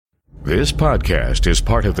This podcast is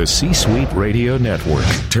part of the C-Suite Radio Network,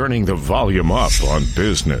 turning the volume up on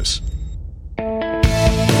business.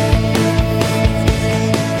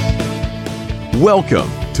 Welcome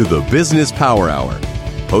to the Business Power Hour,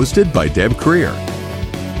 hosted by Deb Creer.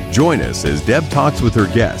 Join us as Deb talks with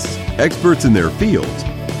her guests, experts in their fields,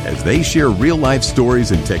 as they share real-life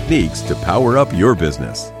stories and techniques to power up your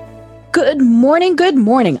business. Good morning, good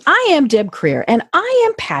morning. I am Deb Creer, and I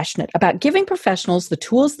am passionate about giving professionals the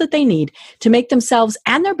tools that they need to make themselves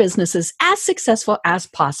and their businesses as successful as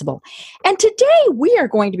possible. And today we are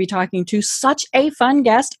going to be talking to such a fun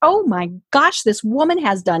guest. Oh my gosh, this woman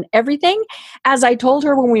has done everything. As I told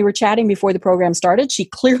her when we were chatting before the program started, she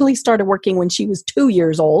clearly started working when she was 2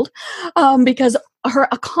 years old because her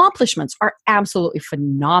accomplishments are absolutely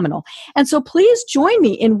phenomenal. And so please join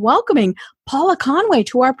me in welcoming Paula Conway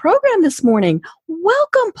to our program this morning.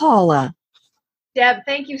 Welcome, Paula. Deb,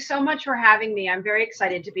 thank you so much for having me. I'm very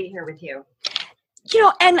excited to be here with you. You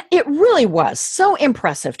know, and it really was so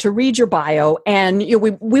impressive to read your bio. And you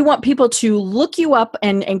know, we want people to look you up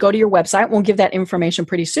and go to your website. We'll give that information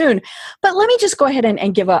pretty soon. But let me just go ahead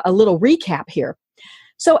and give a little recap here.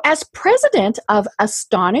 So as president of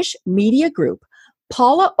Astonish Media Group,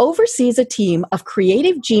 Paula oversees a team of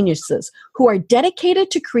creative geniuses who are dedicated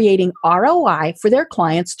to creating ROI for their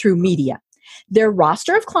clients through media. Their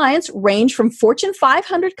roster of clients range from Fortune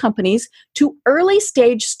 500 companies to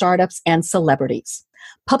early-stage startups and celebrities.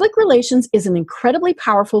 Public relations is an incredibly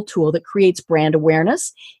powerful tool that creates brand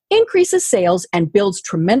awareness, increases sales, and builds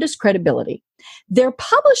tremendous credibility. Their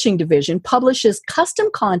publishing division publishes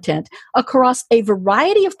custom content across a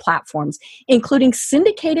variety of platforms, including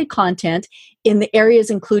syndicated content in the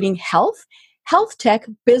areas including health tech,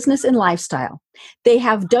 business, and lifestyle. They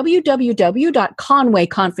have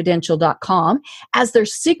www.conwayconfidential.com as their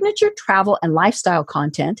signature travel and lifestyle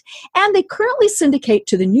content, and they currently syndicate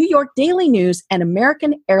to the New York Daily News and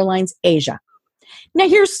American Airlines Asia. Now,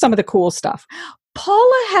 here's some of the cool stuff.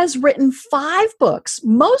 Paula has written 5 books,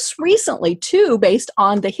 most recently 2 based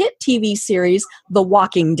on the hit TV series The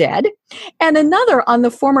Walking Dead, and another on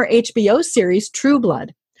the former HBO series True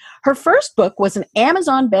Blood. Her first book was an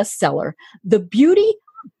Amazon bestseller, The Beauty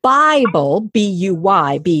Bible,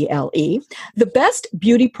 B-U-Y-B-L-E, The Best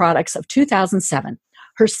Beauty Products of 2007.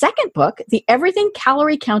 Her second book, The Everything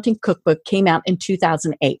Calorie Counting Cookbook, came out in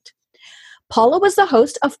 2008. Paula was the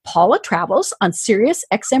host of Paula Travels on Sirius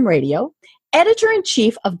XM Radio,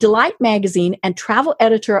 editor-in-chief of Delight Magazine, and travel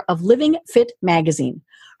editor of Living Fit Magazine.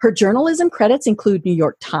 Her journalism credits include New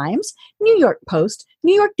York Times, New York Post,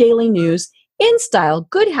 New York Daily News, InStyle,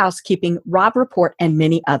 Good Housekeeping, Robb Report, and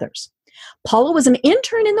many others. Paula was an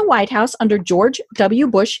intern in the White House under George W.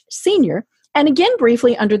 Bush Sr., and again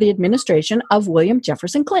briefly under the administration of William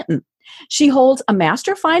Jefferson Clinton. She holds a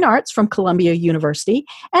Master of Fine Arts from Columbia University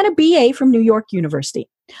and a BA from New York University.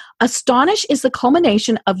 Astonish is the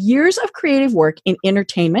culmination of years of creative work in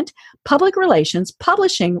entertainment, public relations,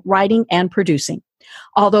 publishing, writing, and producing.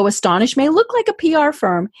 Although Astonish may look like a PR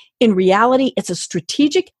firm, in reality, it's a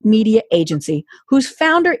strategic media agency whose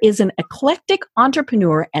founder is an eclectic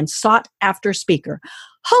entrepreneur and sought-after speaker.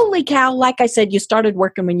 Holy cow, like I said, you started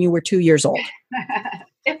working when you were 2 years old.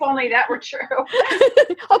 If only that were true.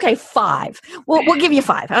 Okay, 5. We'll give you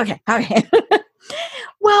 5. Okay.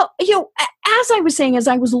 Well, you know, as I was saying, as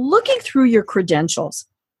I was looking through your credentials,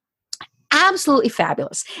 absolutely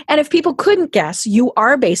fabulous. And if people couldn't guess, you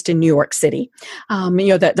are based in New York City, you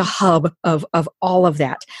know, the hub of all of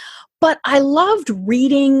that. But I loved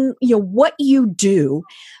reading, you know, what you do.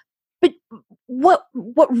 But what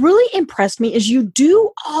really impressed me is you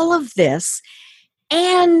do all of this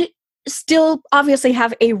and still obviously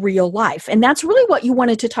have a real life. And that's really what you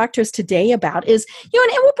wanted to talk to us today about is, you know,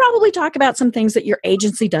 and we'll probably talk about some things that your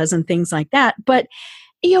agency does and things like that. But,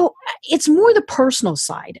 you know, it's more the personal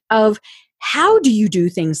side of how do you do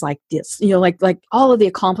things like this, you know, like all of the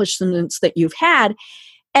accomplishments that you've had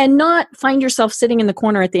and not find yourself sitting in the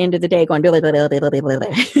corner at the end of the day going, blah, blah, blah, blah, blah, blah,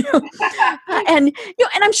 blah. And, you know,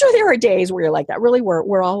 and I'm sure there are days where you're like that. Really,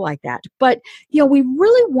 we're all like that. But, you know, we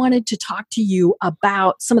really wanted to talk to you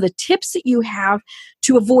about some of the tips that you have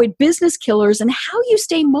to avoid business killers and how you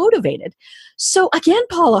stay motivated. So again,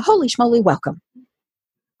 Paula, holy schmoly, welcome.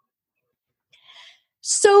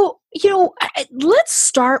 So, you know, let's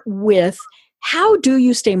start with how do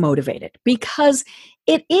you stay motivated? Because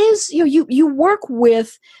it is, you know, you work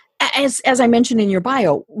with, as I mentioned in your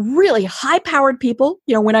bio, really high-powered people.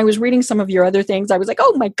 You know, when I was reading some of your other things, I was like,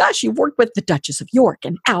 oh my gosh, you've worked with the Duchess of York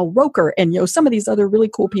and Al Roker and, you know, some of these other really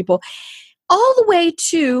cool people, all the way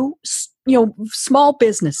to, you know, small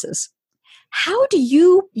businesses. How do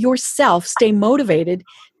you yourself stay motivated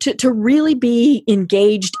to really be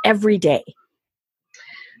engaged every day?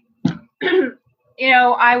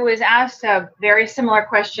 I was asked a very similar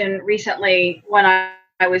question recently when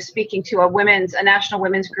I was speaking to a national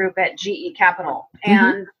women's group at GE Capital.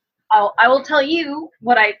 And I will tell you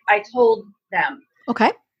what I told them.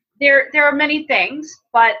 Okay. There are many things,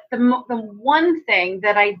 but the one thing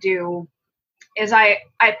that I do is I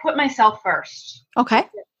put myself first. Okay.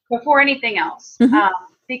 Before anything else.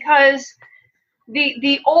 Because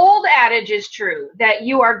the old adage is true that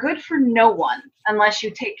you are good for no one unless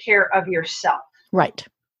you take care of yourself. Right.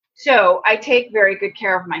 So I take very good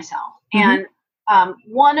care of myself. And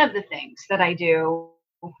one of the things that I do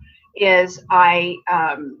is I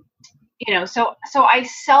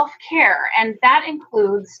self-care, and that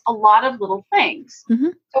includes a lot of little things.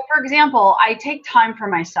 So for example, I take time for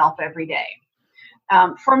myself every day.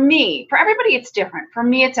 For everybody, it's different. For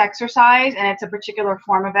me, it's exercise, and it's a particular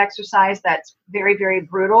form of exercise that's very, very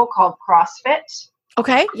brutal called CrossFit.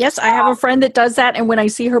 Okay. Yes, I have a friend that does that, and when I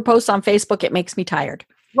see her posts on Facebook, it makes me tired.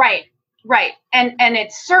 Right. And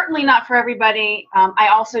it's certainly not for everybody. I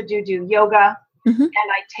also do yoga, and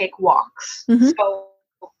I take walks,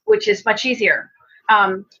 which is much easier.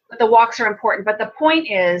 But the walks are important. But the point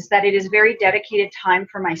is that it is very dedicated time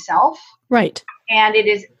for myself. Right. And it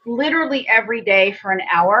is literally every day for an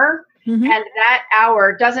hour. And that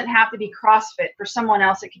hour doesn't have to be CrossFit. For someone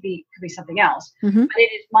else, it could be something else. But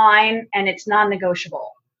it is mine, and it's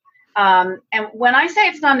non-negotiable. And when I say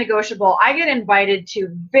it's non-negotiable, I get invited to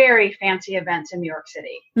very fancy events in New York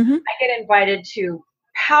City. I get invited to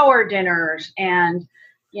power dinners and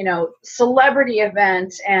celebrity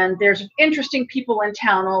events, and there's interesting people in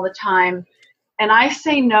town all the time. And I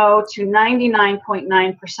say no to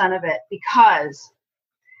 99.9% of it, because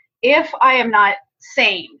if I am not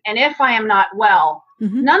sane and if I am not well,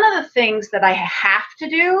 none of the things that I have to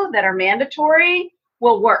do that are mandatory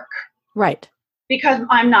will work. Right. Because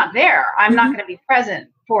I'm not there. I'm not going to be present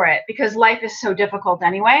for it because life is so difficult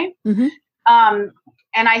anyway. And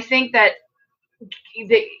I think that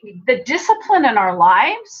the discipline in our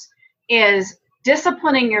lives is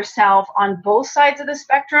disciplining yourself on both sides of the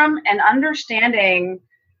spectrum and understanding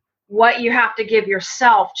what you have to give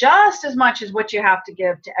yourself just as much as what you have to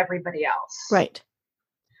give to everybody else. Right.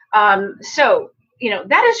 So,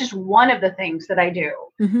 that is just one of the things that I do.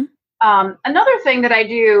 Another thing that I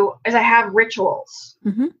do is I have rituals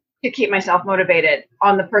to keep myself motivated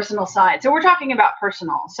on the personal side. So we're talking about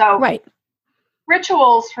personal. So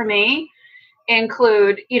rituals for me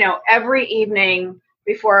include, every evening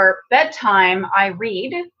before bedtime, I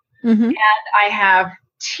read and I have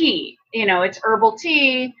tea. It's herbal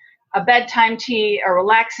tea, a bedtime tea, a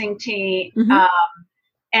relaxing tea.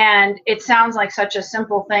 And it sounds like such a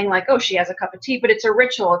simple thing, like, oh, she has a cup of tea, but it's a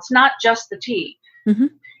ritual. It's not just the tea.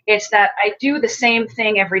 It's that I do the same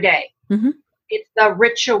thing every day. It's the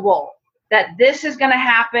ritual that this is going to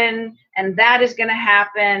happen and that is going to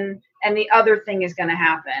happen and the other thing is going to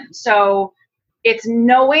happen. So it's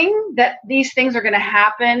knowing that these things are going to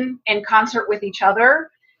happen in concert with each other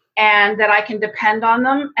and that I can depend on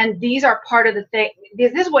them. And these are part of the thing.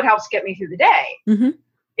 This is what helps get me through the day.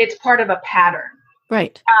 It's part of a pattern.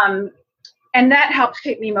 Right. And that helps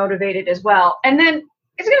keep me motivated as well. And then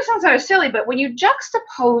it's going to sound sort of silly, but when you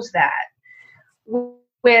juxtapose that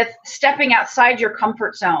with stepping outside your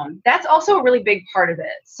comfort zone, that's also a really big part of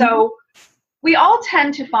it. So we all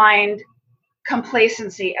tend to find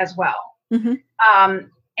complacency as well.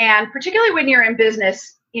 And particularly when you're in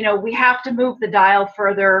business, we have to move the dial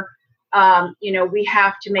further. We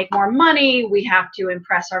have to make more money. We have to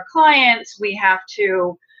impress our clients. We have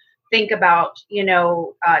to think about,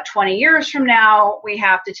 20 years from now. We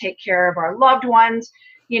have to take care of our loved ones.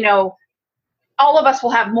 All of us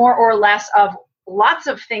will have more or less of lots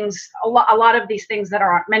of things, a lot of these things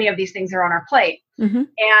many of these things are on our plate.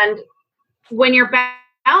 And when you're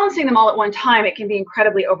balancing them all at one time, it can be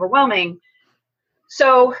incredibly overwhelming.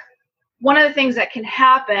 So one of the things that can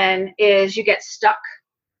happen is you get stuck.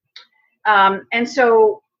 And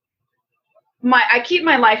so I keep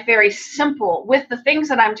my life very simple with the things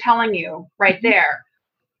that I'm telling you right there.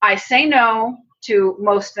 I say no to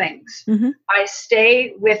most things. I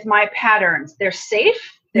stay with my patterns. They're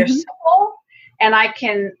safe, they're simple, and I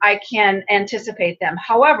can anticipate them.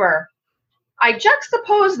 However, I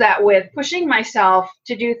juxtapose that with pushing myself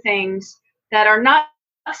to do things that are not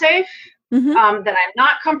safe, that I'm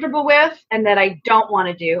not comfortable with, and that I don't want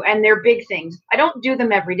to do. And they're big things. I don't do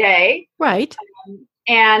them every day. Right.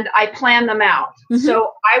 And I plan them out.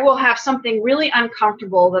 So I will have something really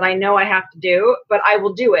uncomfortable that I know I have to do, but I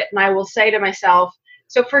will do it. And I will say to myself,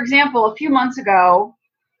 so for example, a few months ago,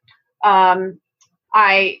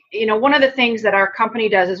 one of the things that our company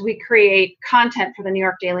does is we create content for the New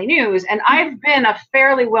York Daily News. And I've been a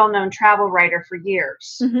fairly well-known travel writer for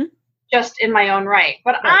years, just in my own right.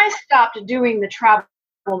 But I stopped doing the travel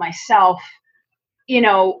myself,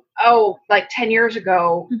 like 10 years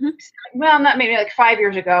ago. Well, not maybe like 5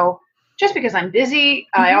 years ago, just because I'm busy.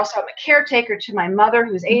 I also am a caretaker to my mother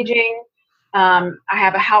who's aging. I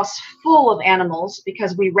have a house full of animals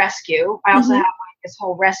because we rescue. I also have this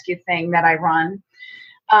whole rescue thing that I run.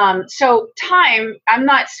 So time, I'm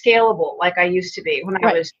not scalable like I used to be when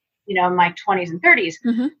I was, in my 20s and 30s.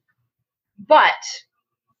 But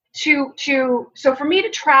so for me to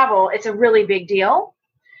travel, it's a really big deal.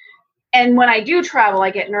 And when I do travel,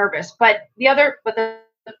 I get nervous. But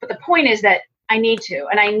the point is that I need to,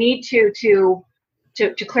 and I need to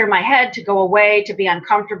clear my head, to go away, to be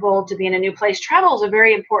uncomfortable, to be in a new place. Travel is a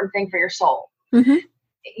very important thing for your soul. To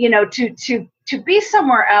be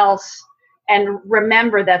somewhere else and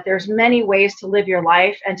remember that there's many ways to live your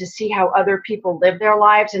life, and to see how other people live their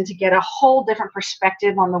lives, and to get a whole different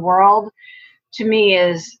perspective on the world, to me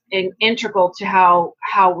is integral to how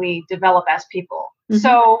we develop as people.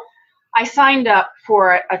 So I signed up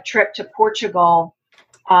for a trip to Portugal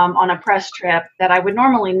on a press trip that I would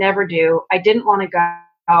normally never do. I didn't want to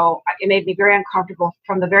go. It made me very uncomfortable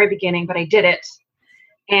from the very beginning, but I did it.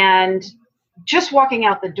 And just walking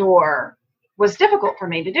out the door was difficult for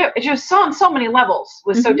me to do. It just on so many levels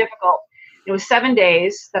was so difficult. It was 7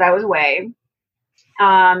 days that I was away.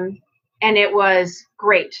 And it was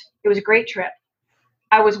great. It was a great trip.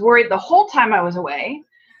 I was worried the whole time I was away,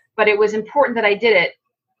 but it was important that I did it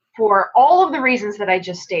for all of the reasons that I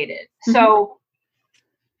just stated. So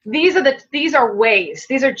these are ways.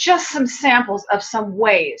 These are just some samples of some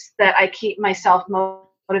ways that I keep myself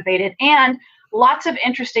motivated, and lots of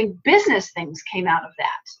interesting business things came out of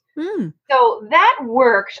that. So that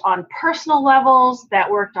worked on personal levels,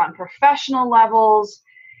 that worked on professional levels,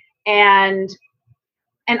 and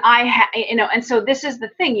and so this is the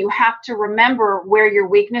thing, you have to remember where your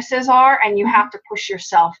weaknesses are, and you have to push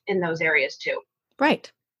yourself in those areas too.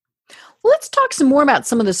 Right. Well, let's talk some more about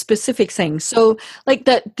some of the specific things. So like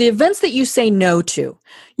the events that you say no to,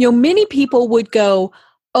 many people would go,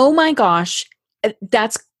 oh my gosh,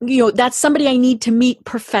 that's somebody I need to meet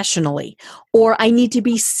professionally, or I need to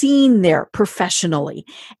be seen there professionally.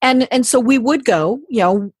 And so we would go,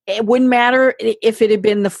 it wouldn't matter if it had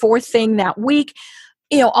been the fourth thing that week,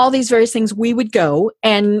 all these various things, we would go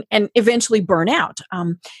and eventually burn out.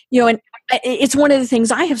 And it's one of the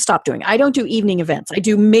things I have stopped doing. I don't do evening events. I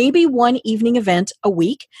do maybe one evening event a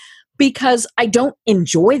week because I don't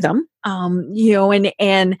enjoy them.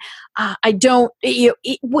 And I don't,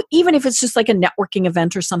 even if it's just like a networking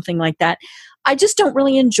event or something like that, I just don't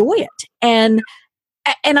really enjoy it. And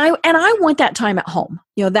I want that time at home.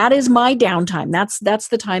 That is my downtime. That's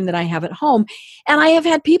the time that I have at home. And I have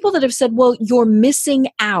had people that have said, well, you're missing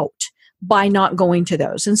out by not going to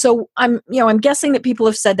those. And so I'm guessing that people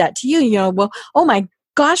have said that to you, well, oh my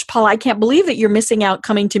gosh, Paula, I can't believe that you're missing out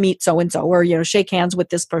coming to meet so-and-so, or, shake hands with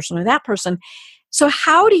this person or that person. So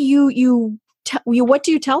how do you what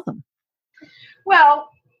do you tell them? Well,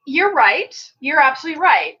 you're right. You're absolutely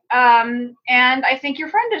right. And I think your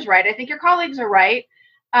friend is right. I think your colleagues are right.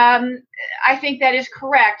 I think that is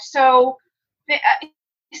correct. So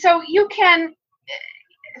you can,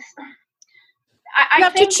 you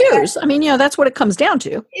have to choose. That's what it comes down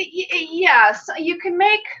to. Yes. You can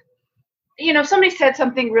make, somebody said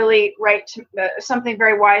something really right, something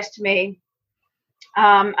very wise to me.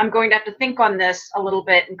 I'm going to have to think on this a little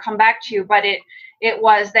bit and come back to you, but it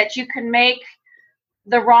was that you can make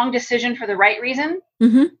the wrong decision for the right reason,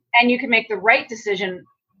 and you can make the right decision,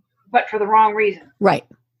 but for the wrong reason. Right.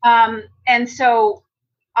 And so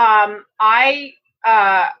I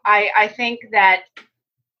think that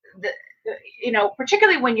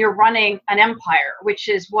particularly when you're running an empire, which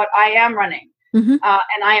is what I am running, and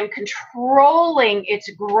I am controlling its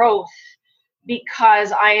growth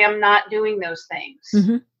because I am not doing those things.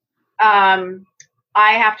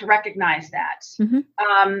 I have to recognize that.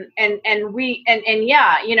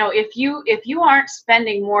 If you aren't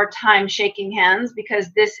spending more time shaking hands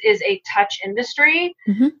because this is a touch industry,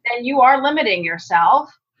 then you are limiting yourself.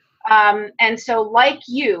 And so like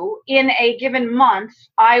you, in a given month,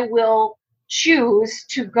 I will choose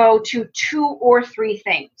to go to 2 or 3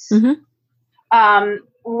 things.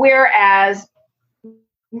 Whereas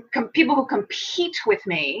people who compete with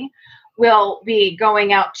me will be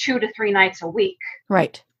going out 2 to 3 nights a week.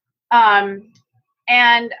 Right.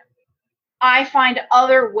 And I find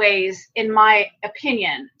other ways, in my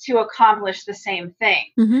opinion, to accomplish the same thing.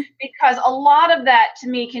 Because a lot of that to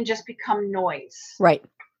me can just become noise. Right.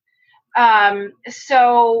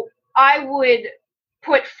 So I would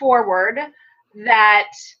put forward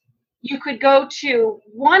that you could go to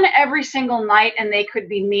one every single night and they could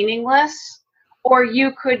be meaningless, or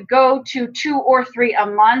you could go to 2 or 3 a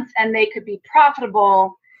month and they could be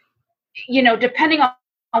profitable, depending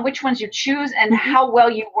on which ones you choose and how well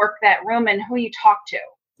you work that room and who you talk to.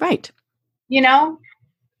 Right.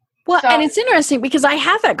 Well, So, and it's interesting because I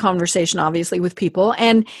have that conversation obviously with people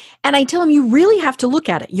and I tell them you really have to look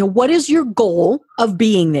at it. What is your goal of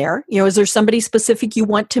being there? Is there somebody specific you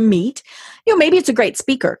want to meet? Maybe it's a great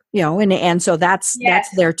speaker, and so that's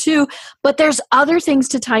there too. But there's other things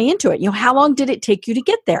to tie into it. How long did it take you to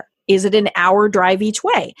get there? Is it an hour drive each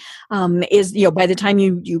way? By the time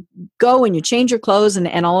you go and you change your clothes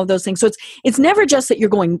and all of those things. So it's never just that you're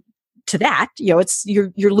going to that, it's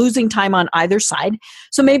you're losing time on either side.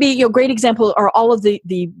 So maybe, great example are all of the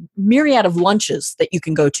myriad of lunches that you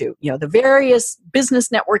can go to, the various business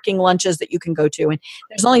networking lunches that you can go to. And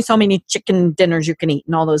there's only so many chicken dinners you can eat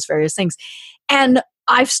and all those various things. And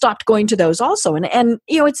I've stopped going to those also. And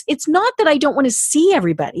it's not that I don't want to see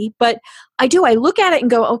everybody, but I look at it and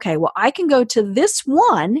go, okay, well, I can go to this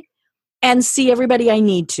one and see everybody I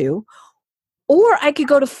need to. Or I could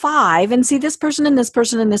go to 5 and see this person and this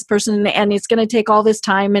person and this person, and it's going to take all this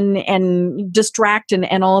time and distract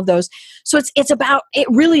and all of those. So it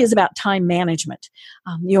really is about time management,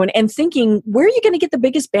 and thinking, where are you going to get the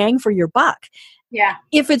biggest bang for your buck? Yeah.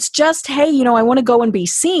 If it's just, hey, I want to go and be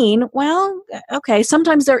seen, well, okay,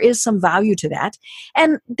 sometimes there is some value to that.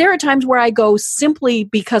 And there are times where I go simply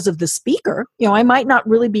because of the speaker. I might not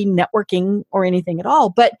really be networking or anything at all,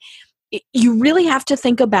 but you really have to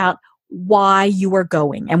think about why you are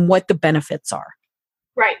going and what the benefits are.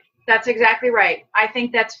 Right. That's exactly right. I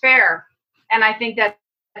think that's fair. And I think that's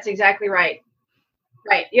exactly right.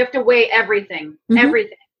 Right. You have to weigh everything,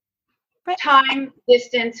 everything. Right. Time,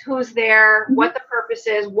 distance, who's there, what the purpose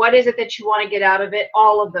is, what is it that you want to get out of it,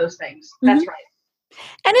 all of those things. That's right.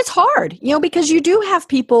 And it's hard, because you do have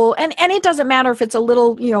people, and it doesn't matter if it's a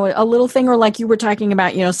little thing, or like you were talking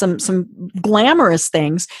about, some glamorous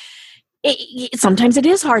things. Sometimes it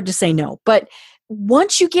is hard to say no, but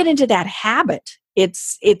once you get into that habit, it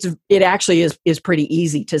actually is pretty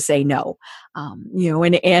easy to say no.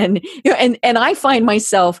 And I find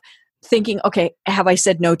myself thinking, okay, have I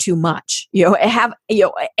said no too much? Am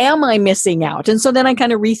I missing out? And so then I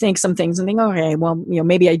kind of rethink some things and think, okay, well,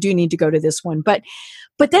 maybe I do need to go to this one, but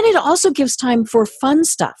then it also gives time for fun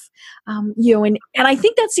stuff. And I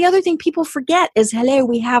think that's the other thing people forget is, hello,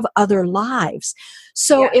 we have other lives.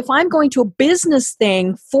 So if I'm going to a business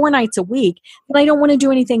thing 4 nights a week, then I don't want to do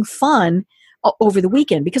anything fun over the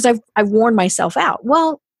weekend because I've worn myself out.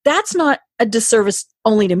 Well, that's not a disservice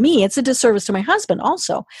only to me. It's a disservice to my husband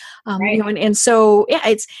also. Right. And so,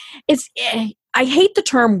 it's I hate the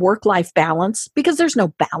term work-life balance because there's no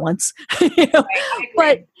balance,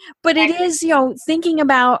 but it is, thinking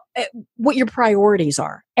about what your priorities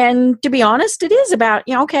are. And to be honest, it is about,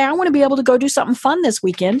 okay, I want to be able to go do something fun this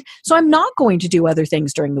weekend. So I'm not going to do other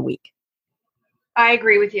things during the week. I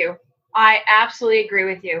agree with you. I absolutely agree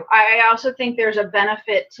with you. I also think there's a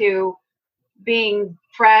benefit to being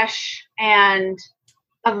fresh and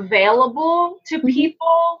available to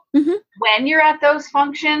people when you're at those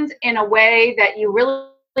functions in a way that you really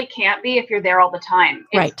can't be if you're there all the time.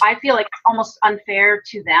 Right. I feel like it's almost unfair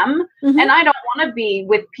to them. And I don't want to be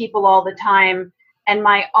with people all the time. And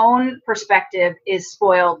my own perspective is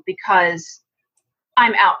spoiled because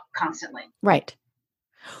I'm out constantly. Right.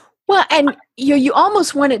 Well, and you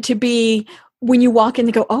almost want it to be when you walk in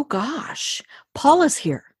and go, oh gosh, Paula's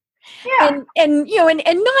here. Yeah. And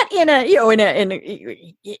not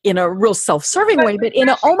in a real self-serving way, but in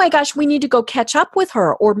a, oh my gosh, we need to go catch up with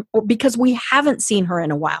her or because we haven't seen her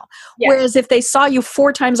in a while. Yes. Whereas if they saw you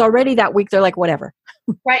 4 times already that week, they're like, whatever.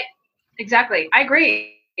 Right. Exactly. I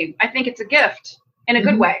agree. I think it's a gift in a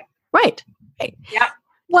good way. Right. Yeah.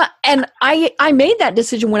 Well, and I made that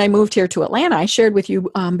decision when I moved here to Atlanta. I shared with you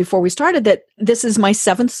before we started that this is my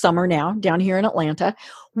 7th summer now down here in Atlanta.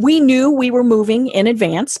 We knew we were moving in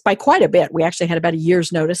advance by quite a bit. We actually had about a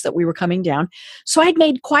year's notice that we were coming down. So I'd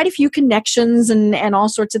made quite a few connections and all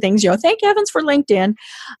sorts of things. Thank heavens for LinkedIn.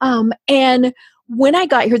 And when I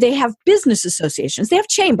got here, they have business associations. They have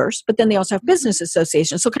chambers, but then they also have business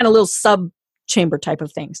associations. So kind of little sub-chamber type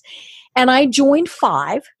of things. And I joined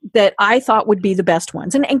 5 that I thought would be the best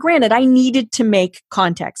ones. And granted, I needed to make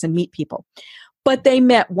contacts and meet people. But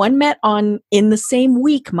one met in the same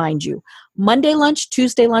week, mind you. Monday lunch,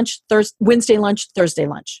 Tuesday lunch, Wednesday lunch, Thursday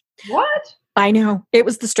lunch. What? I know. It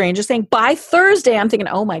was the strangest thing. By Thursday, I'm thinking,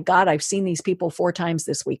 oh my God, I've seen these people 4 times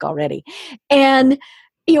this week already. And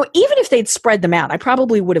even if they'd spread them out, I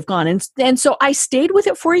probably would have gone. And so I stayed with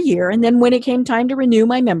it for a year. And then when it came time to renew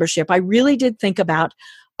my membership, I really did think about,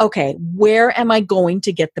 okay, where am I going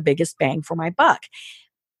to get the biggest bang for my buck?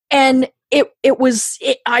 And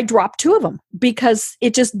I dropped 2 of them because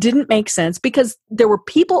it just didn't make sense, because there were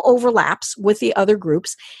people overlaps with the other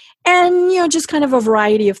groups, and, just kind of a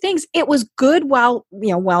variety of things. It was good while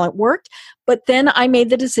it worked, but then I made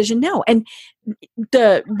the decision, no. And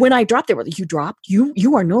when I dropped, they were like, you dropped,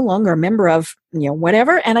 you are no longer a member of,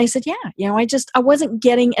 whatever. And I said, yeah, I wasn't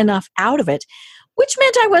getting enough out of it, which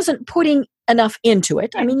meant I wasn't putting enough into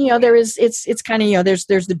it. I mean, it's kind of, there's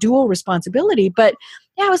the dual responsibility, but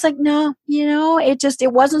yeah, I was like, no,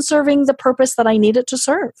 it wasn't serving the purpose that I needed to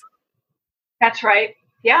serve. That's right.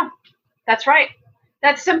 Yeah, that's right.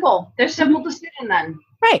 That's simple. They're simple decision then.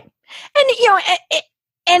 Right.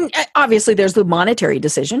 And obviously there's the monetary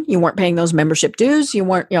decision. You weren't paying those membership dues. You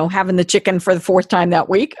weren't, having the chicken for the 4th time that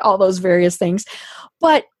week, all those various things.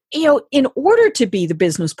 But, in order to be the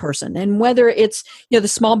business person, and whether it's, the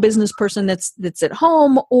small business person that's at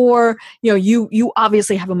home, or, you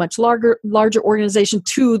obviously have a much larger organization,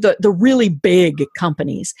 to the really big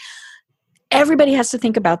companies, everybody has to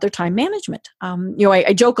think about their time management.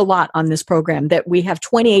 I joke a lot on this program that we have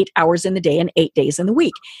 28 hours in the day and 8 days in the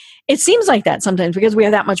week. It seems like that sometimes because we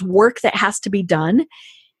have that much work that has to be done,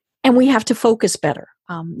 and we have to focus better.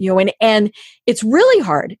 And it's really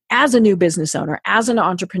hard as a new business owner, as an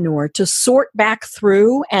entrepreneur, to sort back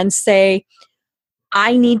through and say,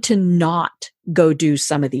 I need to not go do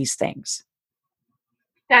some of these things.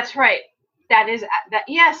 That's right. That is that.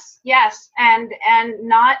 Yes. And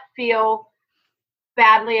not feel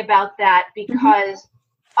badly about that, because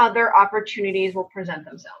other opportunities will present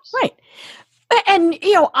themselves. Right. And,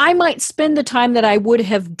 I might spend the time that I would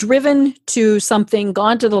have driven to something,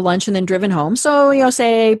 gone to the lunch, and then driven home. So,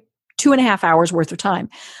 say 2.5 hours worth of time.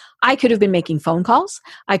 I could have been making phone calls.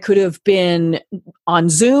 I could have been on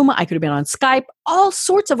Zoom. I could have been on Skype, all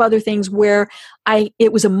sorts of other things where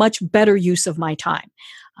it was a much better use of my time.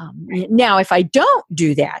 Now, if I don't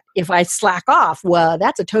do that, if I slack off, well,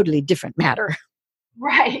 that's a totally different matter.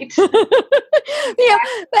 Right.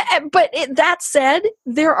 But that said,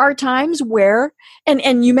 there are times where,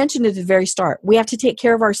 and you mentioned at the very start, we have to take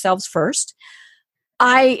care of ourselves first.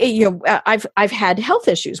 I've had health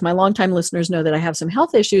issues. My longtime listeners know that I have some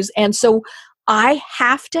health issues, and so I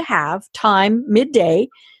have to have time midday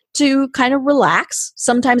to kind of relax.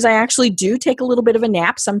 Sometimes I actually do take a little bit of a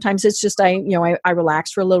nap. Sometimes it's just I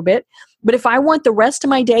relax for a little bit. But if I want the rest of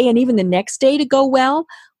my day and even the next day to go well,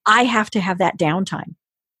 I have to have that downtime.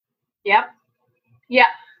 Yep. Yeah.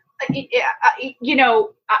 I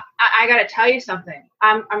got to tell you something.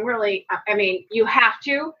 I'm really, you have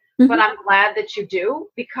to, but I'm glad that you do,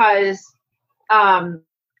 because, my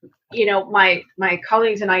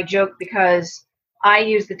colleagues and I joke, because I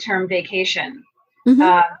use the term vacation in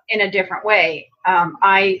a different way.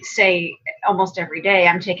 I say almost every day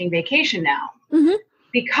I'm taking vacation now,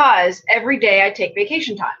 because every day I take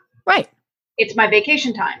vacation time. Right. It's my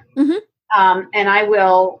vacation time. And I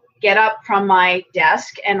will get up from my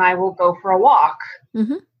desk and I will go for a walk,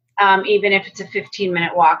 even if it's a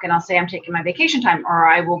 15-minute walk, and I'll say I'm taking my vacation time. Or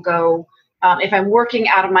I will go, if I'm working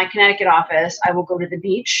out of my Connecticut office, I will go to the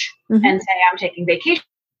beach and say I'm taking vacation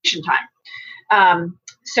time.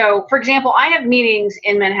 So, for example, I have meetings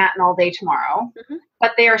in Manhattan all day tomorrow,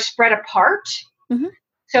 but they are spread apart.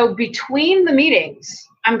 So between the meetings,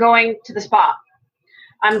 I'm going to the spa.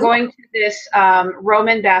 I'm going to this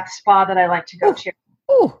Roman bath spa that I like to go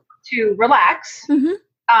to relax.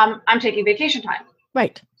 I'm taking vacation time.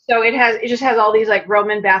 Right. So it just has all these like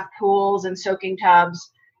Roman bath pools and soaking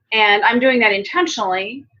tubs, and I'm doing that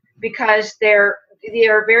intentionally because they're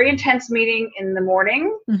a very intense meeting in the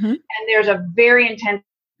morning, and there's a very intense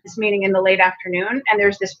meeting in the late afternoon, and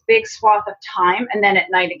there's this big swath of time, and then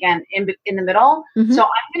at night again in the middle. So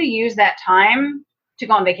I'm going to use that time to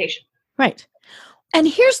go on vacation. Right. And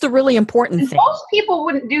here's the really important thing. Most people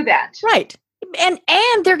wouldn't do that. Right. And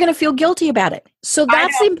they're going to feel guilty about it. So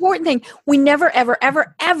that's the important thing. We never, ever,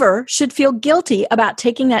 ever, ever should feel guilty about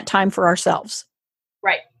taking that time for ourselves.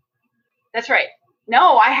 Right. That's right.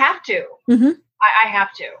 No, I have to. I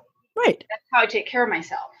have to. Right. That's how I take care of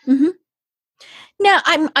myself. Now,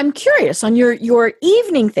 I'm curious on your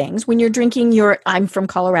evening things when you're drinking I'm from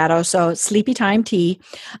Colorado, so sleepy time tea,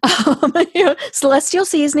 celestial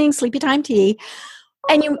seasoning, sleepy time tea,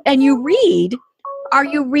 and you read. Are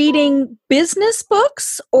you reading business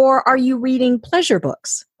books or are you reading pleasure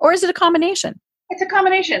books, or is it a combination? It's a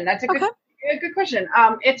combination. That's a good question.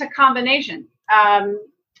 It's a combination.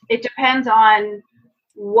 It depends on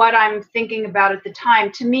what I'm thinking about at the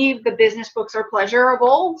time. To me, the business books are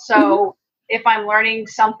pleasurable. So if I'm learning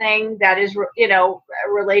something that is,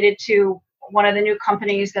 related to one of the new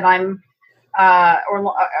companies that I'm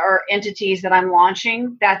or entities that I'm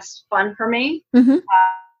launching, that's fun for me.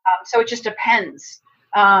 So it just depends.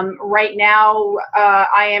 Right now,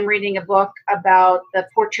 I am reading a book about the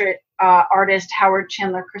portrait artist Howard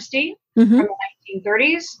Chandler Christie from the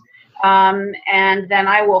 1930s. And then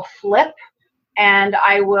I will flip, and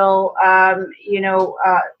I will,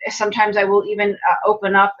 sometimes I will even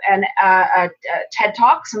open up and TED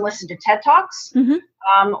Talks and listen to TED Talks,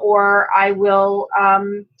 or I will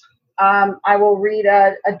read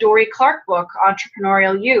a Dory Clark book,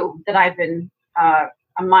 Entrepreneurial You, that I've been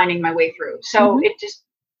I'm mining my way through. So it just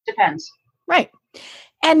depends. Right.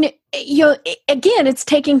 And, again, it's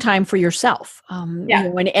taking time for yourself,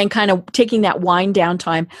 and kind of taking that wind down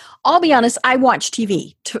time. I'll be honest, I watch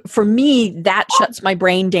TV. For me, that shuts my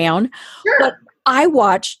brain down. Sure. But I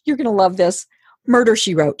watch, you're going to love this, Murder,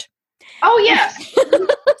 She Wrote. Oh, yes.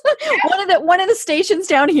 One of the stations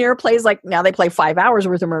down here plays now they play 5 hours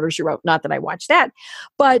worth of Murder, She Wrote. Not that I watch that.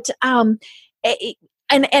 But, and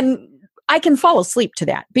I can fall asleep to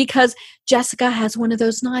that because Jessica has one of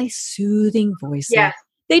those nice soothing voices. Yes.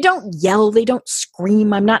 They don't yell, they don't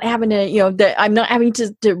scream. I'm not having to, I'm not having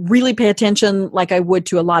to really pay attention like I would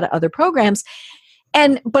to a lot of other programs.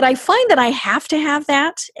 But I find that I have to have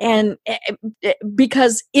that. And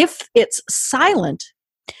because if it's silent,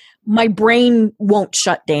 my brain won't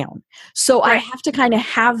shut down. So I have to kind of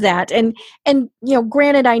have that. And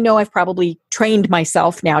granted, I know I've probably trained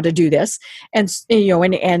myself now to do this. And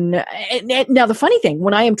now the funny thing,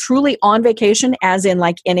 when I am truly on vacation, as in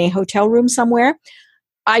in a hotel room somewhere,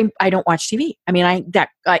 I don't watch TV. I mean,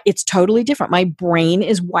 it's totally different. My brain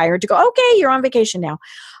is wired to go, okay, you're on vacation now.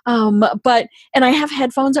 And I have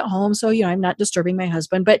headphones at home, so, I'm not disturbing my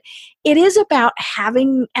husband, but it is about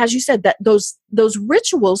having, as you said, that those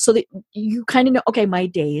rituals so that you kind of know, okay, my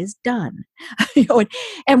day is done.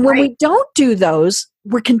 And when we don't do those,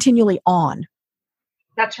 we're continually on.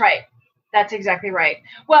 That's right. That's exactly right.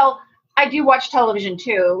 Well, I do watch television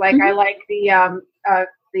too. I like the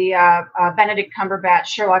Benedict Cumberbatch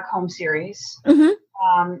Sherlock Holmes series.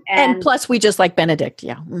 And plus we just like Benedict.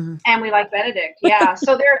 Yeah. And we like Benedict. Yeah.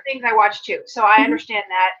 So there are things I watch too. So I understand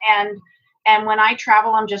that. And when I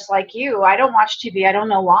travel, I'm just like you. I don't watch TV. I don't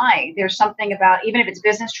know why. There's something about, even if it's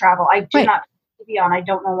business travel, I do not put TV on. I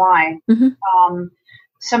don't know why.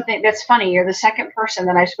 Something that's funny. You're the second person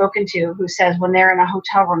that I've spoken to who says when they're in a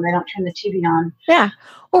hotel room, they don't turn the TV on. Yeah.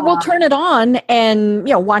 Or we'll turn it on and,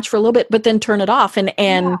 watch for a little bit, but then turn it off. And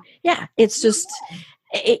it's just,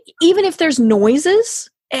 even if there's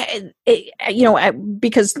noises,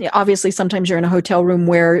 because obviously sometimes you're in a hotel room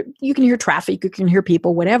where you can hear traffic, you can hear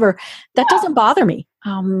people, whatever, that doesn't bother me.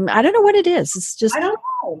 I don't know what it is. It's just, I don't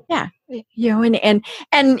know. Yeah.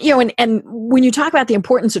 And when you talk about the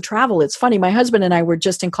importance of travel, it's funny. My husband and I were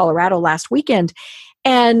just in Colorado last weekend,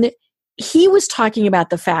 and he was talking about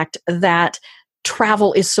the fact that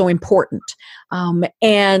travel is so important.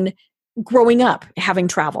 And growing up having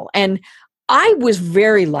travel, and I was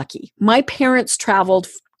very lucky. My parents traveled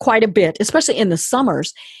quite a bit, especially in the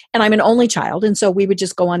summers. And I'm an only child. And so we would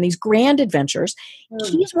just go on these grand adventures.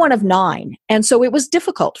 He's one of 9. And so it was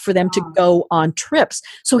difficult for them to go on trips.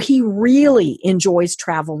 So he really enjoys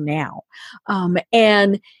travel now.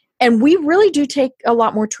 And we really do take a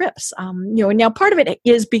lot more trips. And now part of it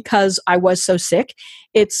is because I was so sick.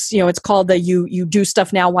 It's called the you do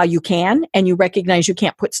stuff now while you can, and you recognize you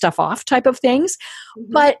can't put stuff off type of things.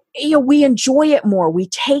 But, we enjoy it more. We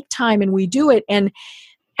take time and we do it. And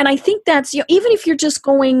I think that's, even if you're just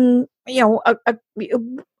going,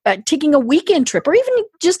 taking a weekend trip or even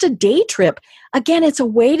just a day trip, again, it's a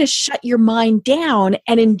way to shut your mind down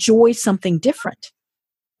and enjoy something different.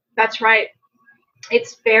 That's right.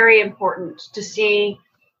 It's very important to see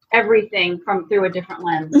everything through a different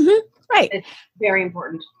lens. Right. It's very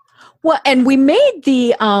important. Well, and we made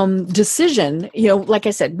the decision, like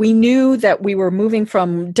I said, we knew that we were moving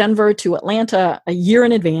from Denver to Atlanta a year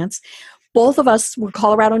in advance. Both of us were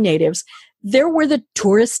Colorado natives. There were the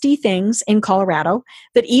touristy things in Colorado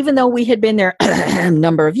that even though we had been there a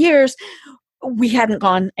number of years, we hadn't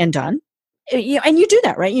gone and done. And you do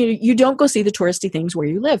that, right? You don't go see the touristy things where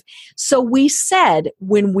you live. So we said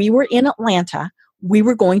when we were in Atlanta, we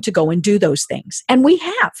were going to go and do those things. And we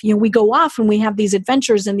have, we go off and we have these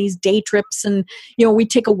adventures and these day trips, and, we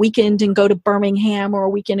take a weekend and go to Birmingham or a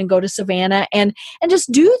weekend and go to Savannah and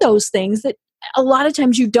just do those things that a lot of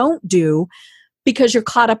times you don't do because you're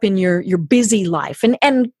caught up in your busy life.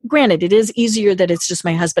 And granted, it is easier that it's just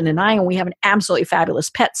my husband and I, and we have an absolutely fabulous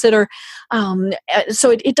pet sitter. So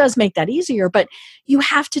it does make that easier, but you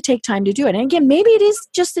have to take time to do it. And again, maybe it is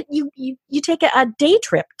just that you take a day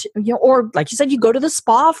trip, or like you said, you go to the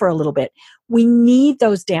spa for a little bit. We need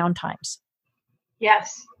those downtimes.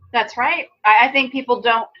 Yes, that's right. I think people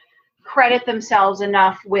don't credit themselves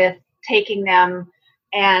enough with taking them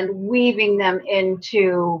and weaving them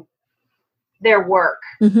into their work.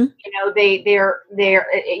 Mm-hmm.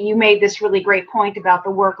 You made this really great point about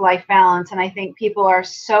the work-life balance. And I think people are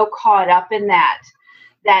so caught up in that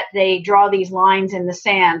they draw these lines in the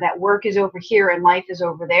sand, that work is over here and life is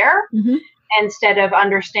over there, mm-hmm. instead of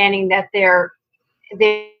understanding that they're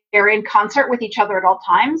in concert with each other at all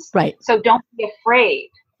times. Right. So don't be afraid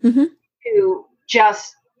mm-hmm. to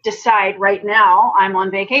just decide right now I'm on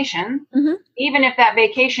vacation. Mm-hmm. Even if that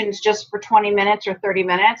vacation is just for 20 minutes or 30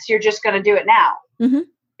 minutes, you're just going to do it now. Mm-hmm.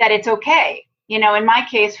 That it's okay. In my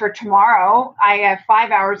case, for tomorrow, I have 5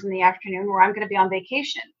 hours in the afternoon where I'm going to be on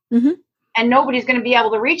vacation. Mm-hmm. And nobody's going to be able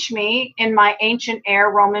to reach me in my ancient air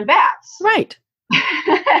Roman baths. Right.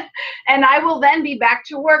 And I will then be back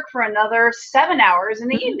to work for another 7 hours in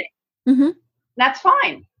the mm-hmm. evening. Mm-hmm. That's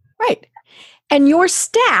fine. Right. And your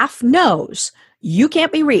staff knows you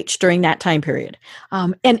can't be reached during that time period. And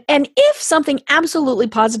if something absolutely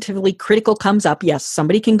positively critical comes up, yes,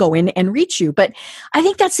 somebody can go in and reach you. But I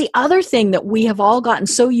think that's the other thing that we have all gotten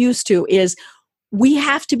so used to is we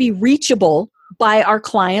have to be reachable by our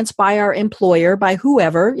clients, by our employer, by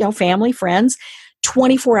whoever, family, friends,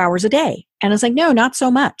 24 hours a day. And it's like, no, not so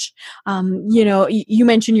much. You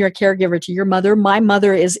mentioned you're a caregiver to your mother. My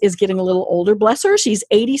mother is getting a little older. Bless her. She's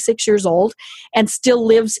 86 years old and still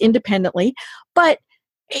lives independently. But,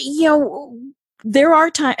 there are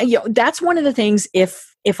times, that's one of the things,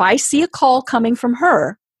 if I see a call coming from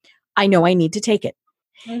her, I know I need to take it.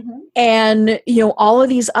 Mm-hmm. And, all of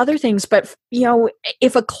these other things. But,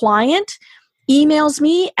 if a client emails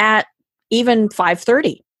me at even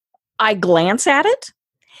 5:30, I glance at it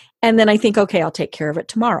and then I think, okay, I'll take care of it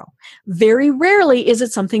tomorrow. Very rarely is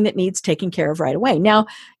it something that needs taken care of right away. Now,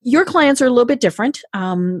 your clients are a little bit different.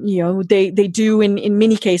 They do in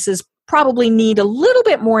many cases probably need a little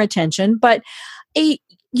bit more attention, but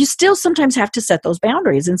you still sometimes have to set those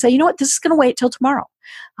boundaries and say, you know what, this is going to wait till tomorrow.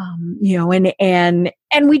 And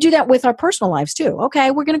we do that with our personal lives too. Okay,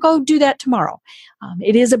 we're going to go do that tomorrow.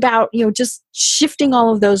 It is about, just shifting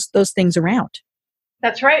all of those things around.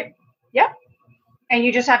 That's right. Yep. And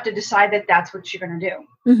you just have to decide that that's what you're going to do.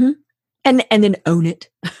 Mm-hmm. And then own it,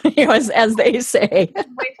 as they say. That's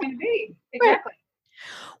the way it's going to be. Exactly. Right.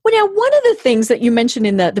 Well, now, one of the things that you mentioned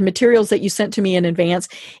in the materials that you sent to me in advance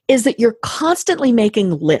is that you're constantly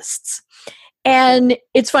making lists. And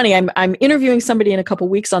it's funny, I'm interviewing somebody in a couple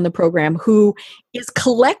weeks on the program who is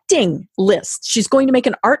collecting lists. She's going to make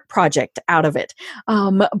an art project out of it.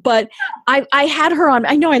 But I had her on.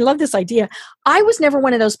 I know, I love this idea. I was never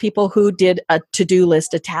one of those people who did a to-do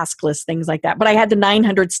list, a task list, things like that. But I had the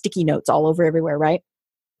 900 sticky notes all over everywhere, right?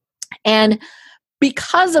 And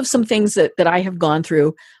because of some things that I have gone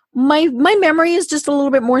through, my memory is just a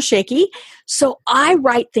little bit more shaky. So I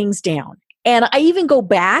write things down. And I even go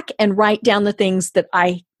back and write down the things that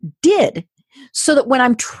I did so that when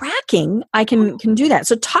I'm tracking, I can do that.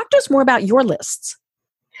 So talk to us more about your lists.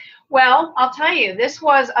 Well, I'll tell you, this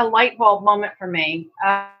was a light bulb moment for me.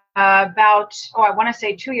 About, I want to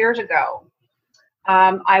say 2 years ago.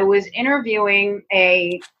 I was interviewing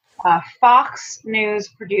a Fox News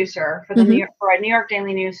producer for for a New York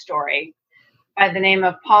Daily News story by the name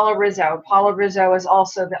of Paula Rizzo. Paula Rizzo is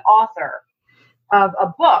also the author of a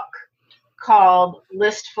book called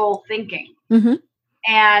Listful Thinking. Mm-hmm.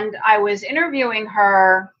 And I was interviewing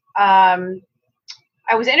her.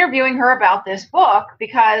 I was interviewing her about this book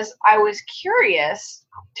because I was curious,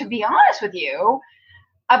 to be honest with you,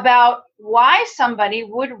 about why somebody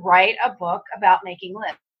would write a book about making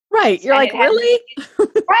lists. Right. You're like, really?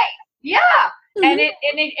 Right. Yeah. Mm-hmm.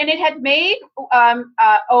 And it had made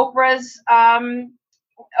Oprah's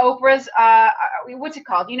what's it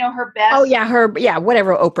called? Her best. Oh yeah,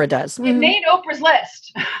 whatever Oprah does. It made Oprah's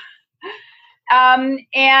list.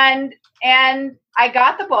 And I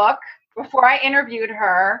got the book before I interviewed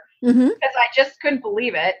her because I just couldn't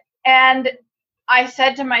believe it. And I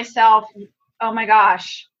said to myself, oh my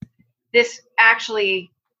gosh, this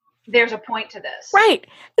actually, there's a point to this. Right.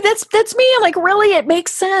 That's me. I'm like, really? It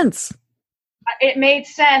makes sense. It made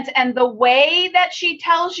sense. And the way that she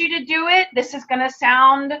tells you to do it, this is going to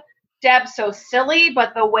sound, Deb, so silly,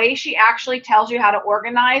 but the way she actually tells you how to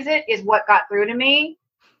organize it is what got through to me.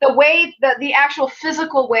 The way, the actual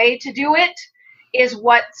physical way to do it is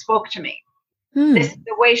what spoke to me.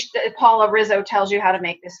 the way Paula Rizzo tells you how to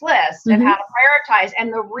make this list and how to prioritize.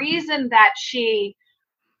 And the reason that she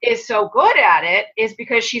is so good at it is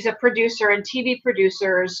because she's a producer, and TV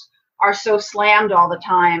producers are so slammed all the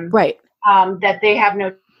time, right? That they have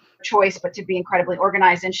no choice but to be incredibly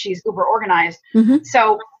organized, and she's uber organized.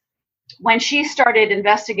 So when she started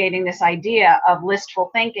investigating this idea of listful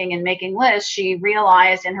thinking and making lists, she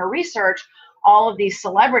realized in her research all of these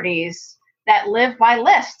celebrities that live by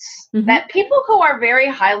lists, that people who are very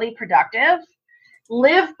highly productive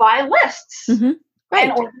live by lists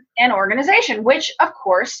right. and organization, which of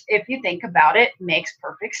course, if you think about it, makes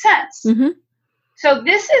perfect sense. So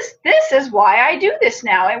this is why I do this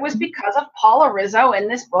now. It was because of Paula Rizzo in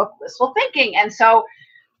this book, Listful Thinking. And so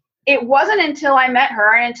it wasn't until I met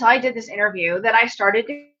her and until I did this interview that I started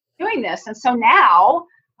doing this. And so now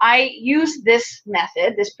I use this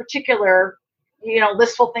method, this particular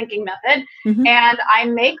listful thinking method. And I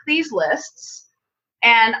make these lists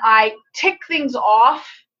and I tick things off,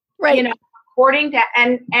 according to,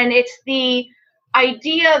 and it's the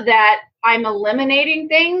idea that I'm eliminating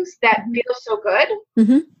things that feel so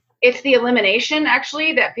good. It's the elimination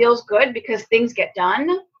actually that feels good because things get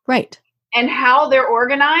done. Right. And how they're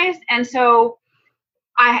organized. And so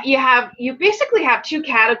you basically have two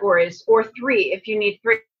categories, or three if you need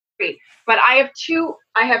three. But I have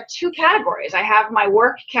two categories. I have my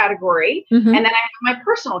work category and then I have my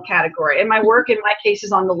personal category. And my work in my case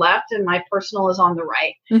is on the left and my personal is on the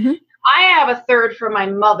right. I have a third for my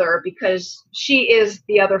mother because she is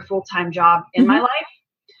the other full-time job in my life.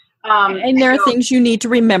 And there are things you need to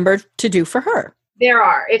remember to do for her. There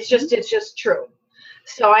are. It's just true.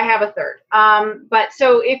 So I have a third. But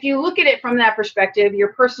so if you look at it from that perspective,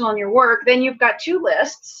 your personal and your work, then you've got two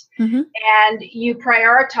lists and you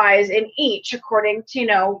prioritize in each according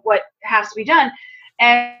to, what has to be done.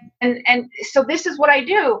 And so this is what I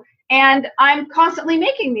do. And I'm constantly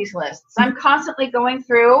making these lists. I'm constantly going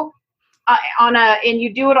through and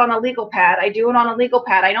you do it on a legal pad. I do it on a legal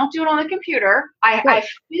pad. I don't do it on a computer. I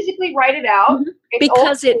physically write it out.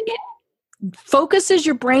 Because it focuses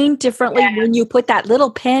your brain differently when you put that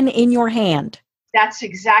little pen in your hand. That's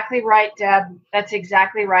exactly right, Deb. That's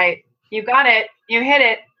exactly right. You got it. You hit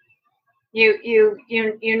it.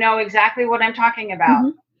 You know exactly what I'm talking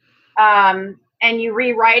about. And you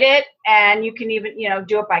rewrite it, and you can even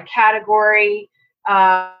do it by category.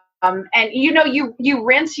 And you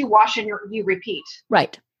rinse, you wash, and you repeat.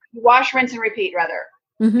 Right. You wash, rinse, and repeat rather.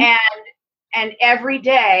 And every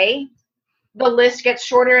day the list gets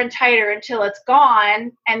shorter and tighter until it's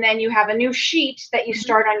gone. And then you have a new sheet that you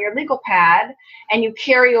start on your legal pad and you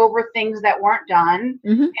carry over things that weren't done.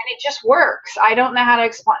 And it just works. I don't know how to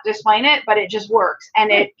explain it, but it just works.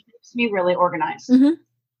 And it keeps me really organized.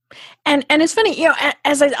 And it's funny,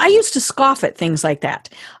 as I used to scoff at things like that.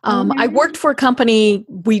 I worked for a company,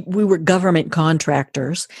 we were government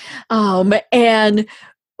contractors, and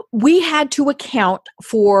we had to account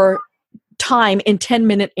for time in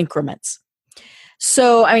 10-minute increments.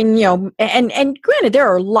 So, I mean, and granted, there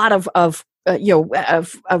are a lot of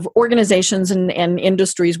organizations and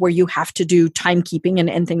industries where you have to do timekeeping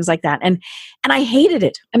and things like that. And I hated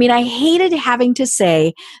it. I mean, I hated having to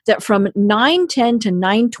say that from 9:10 to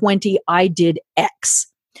 9:20, I did X.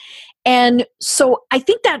 And so I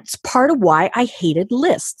think that's part of why I hated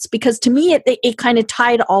lists, because to me, it kind of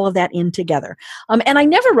tied all of that in together. And I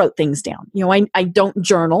never wrote things down. I don't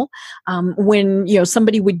journal. When,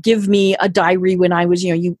 somebody would give me a diary when I was,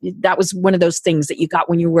 that was one of those things that you got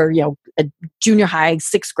when you were, a junior high,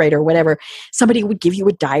 6th grade or whatever. Somebody would give you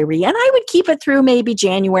a diary and I would keep it through maybe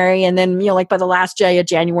January. And then, like by the last day of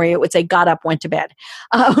January, it would say, got up, went to bed.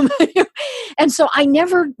 And so I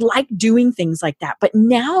never liked doing things like that. But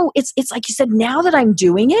now it's like you said, now that I'm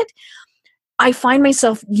doing it, I find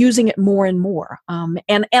myself using it more and more.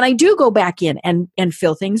 And I do go back in and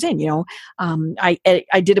fill things in. I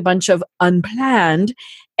did a bunch of unplanned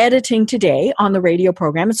editing today on the radio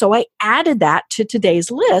program. And so I added that to today's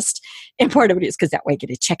list. And part of it is because that way I get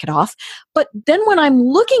to check it off. But then when I'm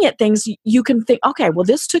looking at things, you can think, okay, well,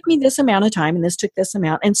 this took me this amount of time and this took this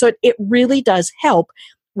amount. And so it really does help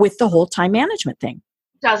with the whole time management thing.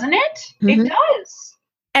 Doesn't it? It does.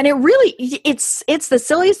 And it really, it's the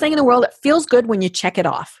silliest thing in the world. It feels good when you check it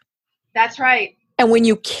off. That's right. And when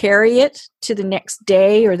you carry it to the next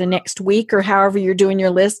day or the next week or however you're doing your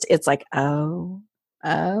list, it's like, oh,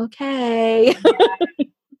 okay.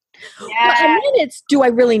 Yeah. And then it's, do I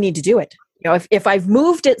really need to do it? If I've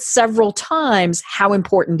moved it several times, how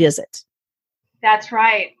important is it? That's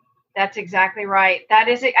right. That's exactly right. That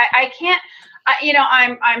is it.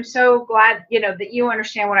 I'm so glad, that you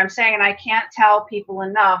understand what I'm saying. And I can't tell people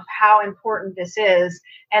enough how important this is.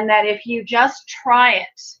 And that if you just try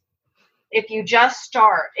it, if you just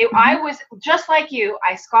start, I was just like you.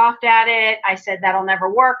 I scoffed at it. I said, that'll never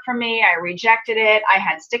work for me. I rejected it. I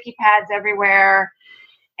had sticky pads everywhere.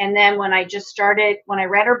 And then when I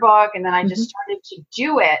read her book, and then I just started to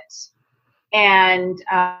do it, and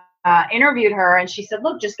interviewed her, and she said,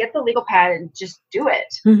 look, just get the legal pad and just do it.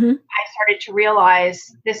 I started to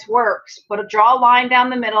realize this works. Draw a line down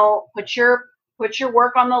the middle, put your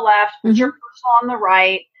work on the left, put your personal on the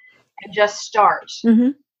right, and just start.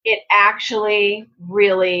 It actually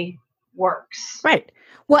really works. Right.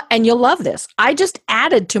 Well, and you'll love this. I just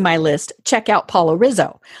added to my list, check out Paula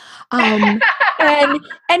Rizzo. And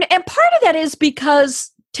part of that is because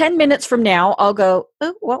 10 minutes from now, I'll go,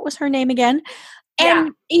 oh, what was her name again?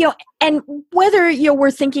 And, and whether,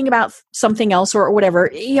 we're thinking about something else or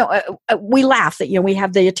whatever, we laugh that, we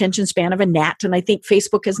have the attention span of a gnat. And I think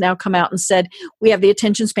Facebook has now come out and said, we have the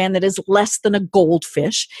attention span that is less than a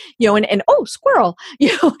goldfish, and oh, squirrel,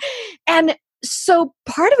 and so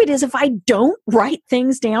part of it is if I don't write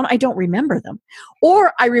things down, I don't remember them,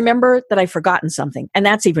 or I remember that I've forgotten something, and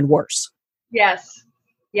that's even worse. Yes,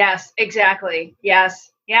 exactly. Yes.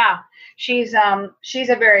 Yeah, she's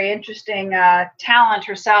a very interesting talent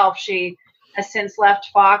herself. She has since left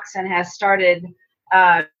Fox and has started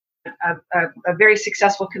a very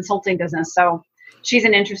successful consulting business. So she's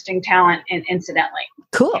an interesting talent, incidentally.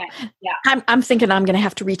 Cool. Yeah. I'm thinking I'm going to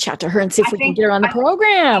have to reach out to her and see if we can get her on the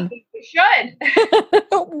program. I think we should.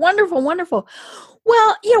 Wonderful, wonderful.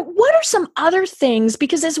 Well, what are some other things?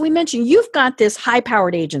 Because as we mentioned, you've got this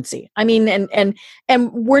high-powered agency. I mean, and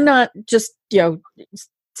we're not just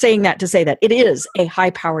saying that to say that it is a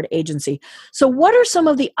high-powered agency. So what are some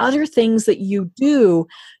of the other things that you do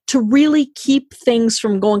to really keep things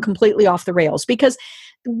from going completely off the rails? Because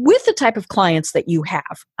with the type of clients that you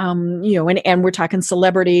have, and we're talking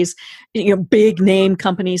celebrities, big name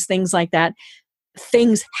companies, things like that,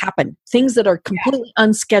 things happen. Things that are completely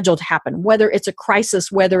unscheduled happen, whether it's a crisis,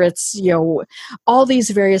 whether it's, all these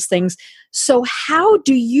various things. So how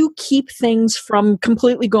do you keep things from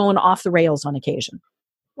completely going off the rails on occasion?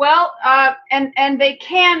 Well, and they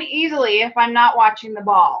can easily if I'm not watching the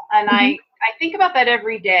ball. And I think about that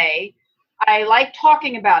every day. I like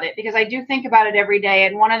talking about it because I do think about it every day.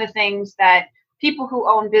 And one of the things that people who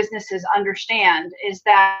own businesses understand is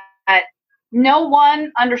that no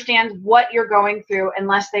one understands what you're going through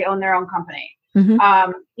unless they own their own company.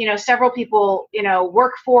 Several people,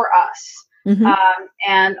 work for us.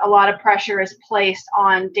 And a lot of pressure is placed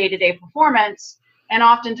on day-to-day performance. And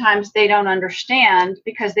oftentimes they don't understand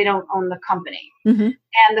because they don't own the company. And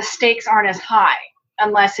the stakes aren't as high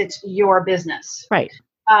unless it's your business. Right.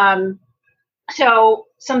 So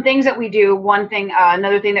some things that we do,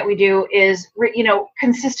 another thing that we do is,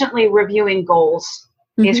 consistently reviewing goals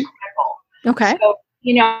is critical. Okay. So,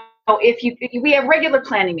 if we have regular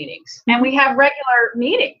planning meetings and we have regular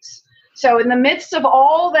meetings. So in the midst of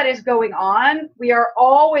all that is going on, we are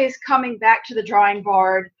always coming back to the drawing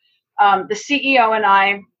board. The CEO and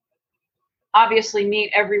I obviously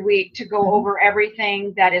meet every week to go over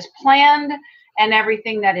everything that is planned and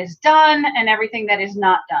everything that is done and everything that is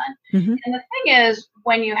not done. And the thing is,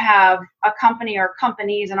 when you have a company or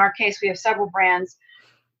companies, in our case, we have several brands,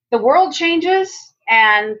 the world changes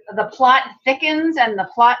and the plot thickens and the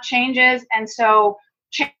plot changes. And so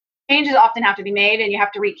changes often have to be made, and you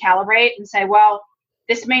have to recalibrate and say, well,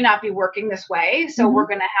 this may not be working this way, so we're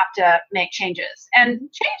going to have to make changes. And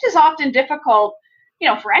change is often difficult,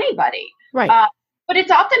 for anybody. Right. But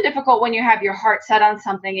it's often difficult when you have your heart set on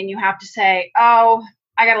something and you have to say, oh,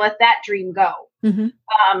 I got to let that dream go.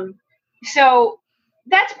 So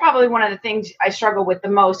that's probably one of the things I struggle with the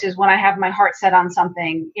most is when I have my heart set on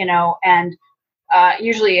something, and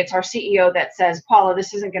usually it's our CEO that says, Paula,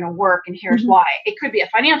 this isn't going to work, and here's why. It could be a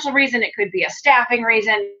financial reason. It could be a staffing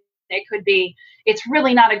reason. It could be, it's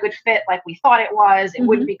really not a good fit like we thought it was. It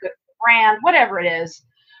wouldn't be good for the brand, whatever it is.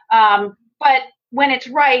 But when it's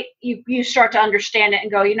right, you start to understand it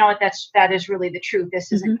and go, you know what, that is really the truth.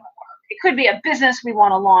 This isn't going to work. It could be a business we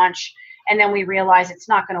want to launch, and then we realize it's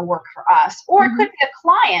not going to work for us. Or it could be a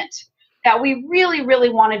client that we really, really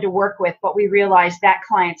wanted to work with, but we realized that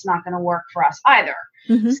client's not going to work for us either.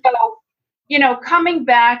 So, coming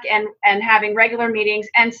back and having regular meetings,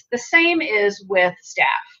 and the same is with staff.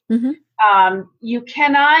 You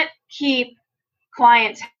cannot keep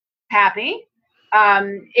clients happy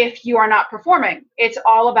if you are not performing. It's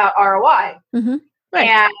all about ROI.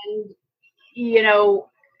 Right. And,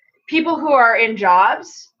 people who are in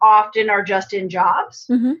jobs often are just in jobs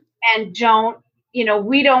and don't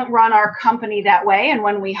we don't run our company that way. And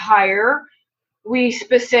when we hire, we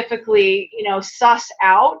specifically, suss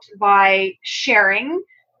out by sharing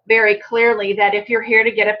very clearly that if you're here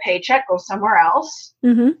to get a paycheck, go somewhere else.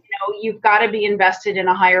 You've got to be invested in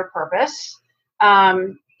a higher purpose.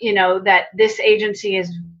 That this agency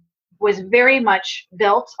was very much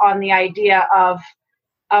built on the idea of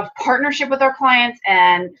partnership with our clients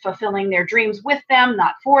and fulfilling their dreams with them,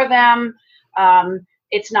 not for them.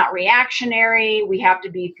 It's not reactionary. We have to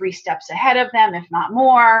be 3 steps ahead of them, if not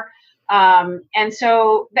more. And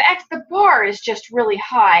so the bar is just really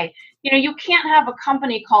high. You can't have a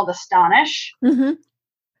company called Astonish. And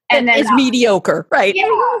then it's mediocre, right? Yeah,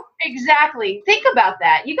 exactly. Think about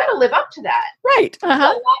that. You got to live up to that. Right. A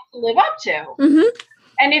lot to live up to.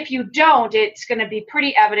 And if you don't, it's going to be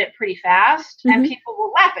pretty evident pretty fast, and people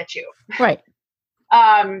will laugh at you. Right.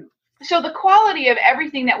 So the quality of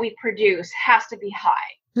everything that we produce has to be high.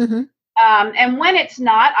 And when it's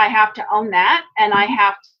not, I have to own that, and I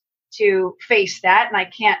have to face that, and I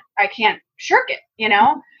can't shirk it,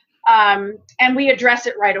 and we address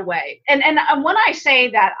it right away. And when I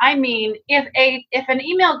say that, I mean, if an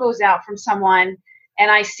email goes out from someone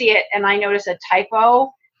and I see it and I notice a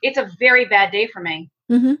typo, it's a very bad day for me.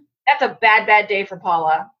 That's a bad day for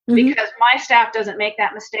Paula, because my staff doesn't make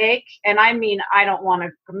that mistake. And I mean, I don't want a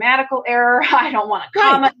grammatical error. I don't want a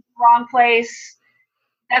comma in the wrong place.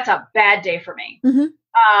 That's a bad day for me.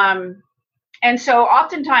 And so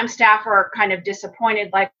oftentimes staff are kind of disappointed,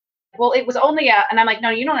 like, well, it was only and I'm like, no,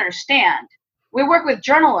 you don't understand. We work with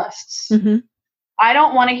journalists. I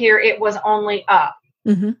don't want to hear it was only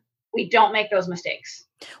We don't make those mistakes.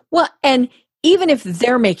 Well, and even if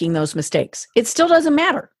they're making those mistakes, it still doesn't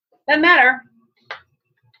matter. Doesn't matter.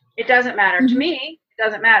 It doesn't matter. To me, it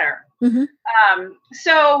doesn't matter.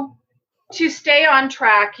 So to stay on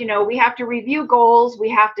track, we have to review goals. We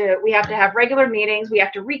have to have regular meetings. We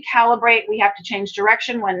have to recalibrate. We have to change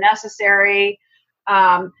direction when necessary.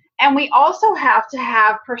 And we also have to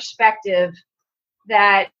have perspective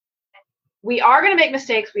that we are going to make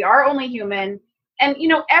mistakes. We are only human. And,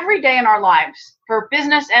 every day in our lives, for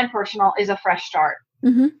business and personal, is a fresh start.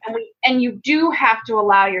 And you do have to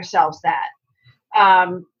allow yourselves that.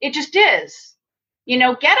 It just is.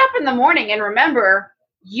 Get up in the morning and remember,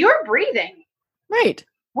 you're breathing. Right.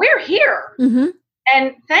 We're here.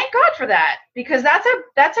 And thank God for that, because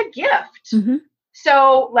that's a gift.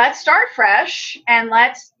 So let's start fresh and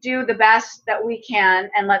let's do the best that we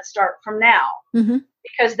can, and let's start from now,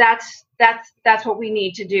 because that's what we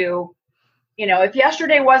need to do. If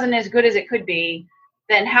yesterday wasn't as good as it could be,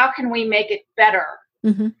 then how can we make it better for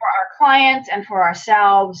our clients and for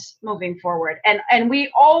ourselves moving forward? And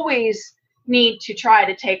we always need to try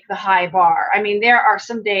to take the high bar. I mean, there are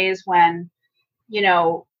some days when,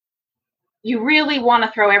 you really want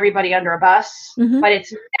to throw everybody under a bus, but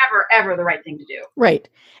it's never, ever the right thing to do. Right.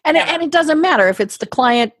 And it doesn't matter if it's the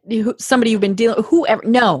client, somebody you've been dealing with, whoever.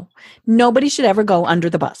 No, nobody should ever go under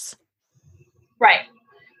the bus. Right.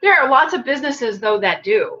 There are lots of businesses, though, that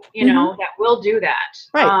do, that will do that.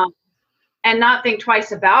 Right. And not think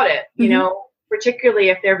twice about it, particularly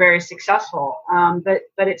if they're very successful. But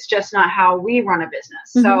it's just not how we run a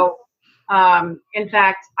business. So, in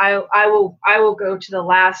fact, I will go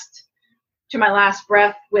to my last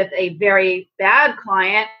breath with a very bad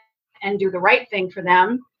client and do the right thing for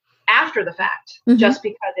them after the fact, just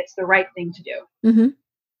because it's the right thing to do.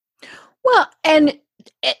 Well, and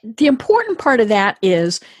the important part of that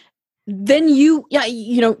is then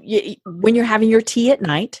when you're having your tea at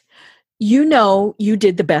night, you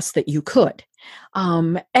did the best that you could.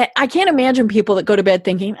 I can't imagine people that go to bed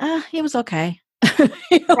thinking, it was okay.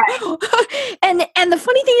 Right. And the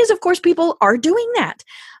funny thing is, of course, people are doing that.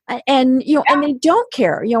 And they don't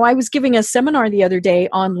care. I was giving a seminar the other day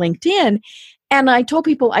on LinkedIn, and I told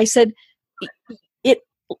people, I said, it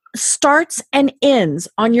starts and ends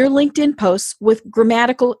on your LinkedIn posts with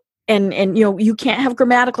grammatical and you can't have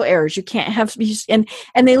grammatical errors. You can't have,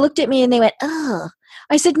 and they looked at me and they went, ugh.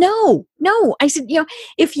 I said, no. I said,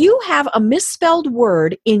 if you have a misspelled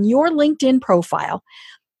word in your LinkedIn profile,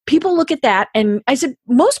 people look at that, and I said,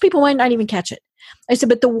 most people might not even catch it. I said,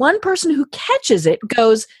 but the one person who catches it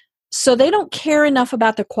goes, so they don't care enough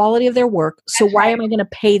about the quality of their work. So why am I going to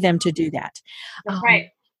pay them to do that? That's right.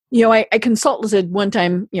 I consulted one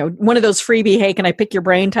time, one of those freebie, hey, can I pick your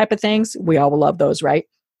brain type of things? We all love those, right?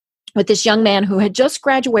 With this young man who had just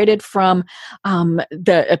graduated from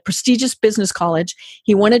a prestigious business college.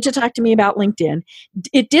 He wanted to talk to me about LinkedIn.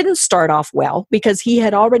 It didn't start off well because he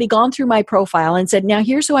had already gone through my profile and said, now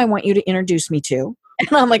here's who I want you to introduce me to.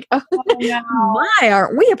 And I'm like, oh, no. my,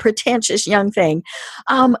 aren't we a pretentious young thing?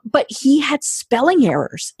 But he had spelling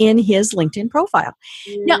errors in his LinkedIn profile.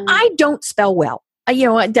 Now, I don't spell well.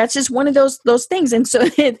 That's just one of those things. And so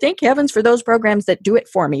thank heavens for those programs that do it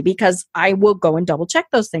for me, because I will go and double check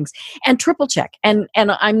those things and triple check. And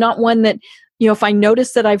I'm not one that, if I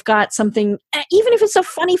notice that I've got something, even if it's a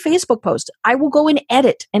funny Facebook post, I will go and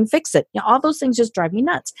edit and fix it. All those things just drive me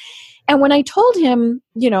nuts. And when I told him,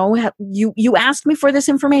 you asked me for this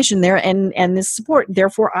information there and this support,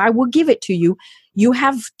 therefore I will give it to you. You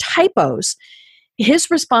have typos.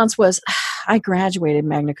 His response was, I graduated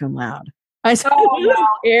magna cum laude. I said, I don't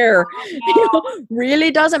care. Really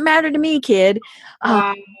doesn't matter to me, kid.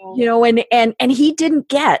 And he didn't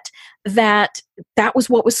get that was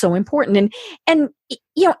what was so important. And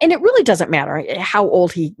it really doesn't matter how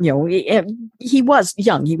old he was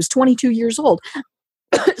young. He was 22 years old.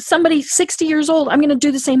 Somebody 60 years old, I'm going to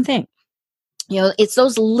do the same thing. It's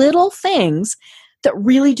those little things that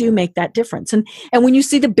really do make that difference. And when you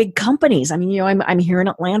see the big companies, I'm here in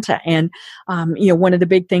Atlanta, and one of the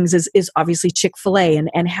big things is obviously Chick-fil-A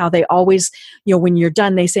and how they always, when you're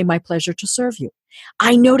done, they say, my pleasure to serve you.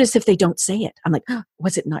 I notice if they don't say it, I'm like, oh,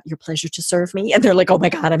 was it not your pleasure to serve me? And they're like, oh my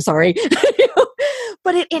God, I'm sorry.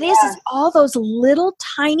 But it is all those little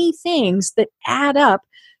tiny things that add up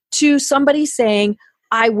to somebody saying,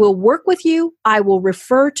 I will work with you, I will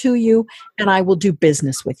refer to you, and I will do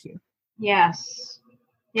business with you. Yes.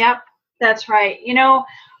 Yep, that's right.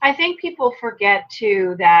 I think people forget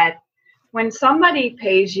too that when somebody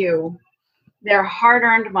pays you their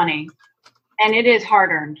hard-earned money, and it is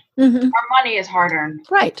hard-earned, our money is hard-earned.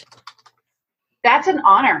 Right. That's an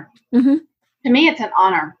honor. Mm-hmm. To me, it's an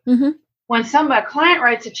honor. Mm-hmm. When a client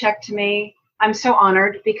writes a check to me, I'm so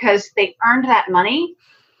honored because they earned that money.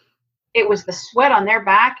 It was the sweat on their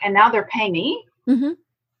back, and now they're paying me. Mm-hmm.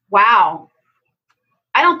 Wow.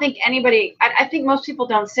 I don't think I think most people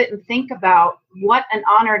don't sit and think about what an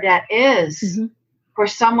honor that is for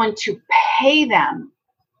someone to pay them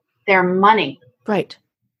their money. Right.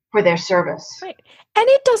 For their service. Right. And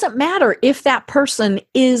it doesn't matter if that person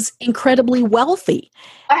is incredibly wealthy.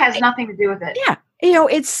 That has nothing to do with it. Yeah.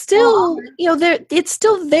 It's still, it's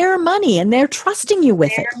still their money, and they're trusting you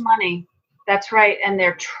with it. Their money. That's right. And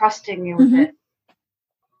they're trusting you with it.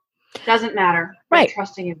 Doesn't matter. They're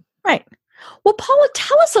trusting you. Right. Well, Paula,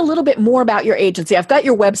 tell us a little bit more about your agency. I've got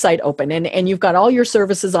your website open and you've got all your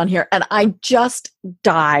services on here. And I just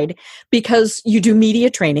died because you do media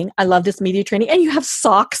training. I love this media training. And you have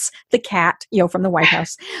Socks, the cat, from the White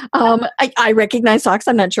House. I recognize Socks.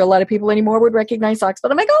 I'm not sure a lot of people anymore would recognize Socks, but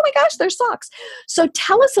I'm like, oh my gosh, there's Socks. So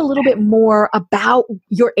tell us a little bit more about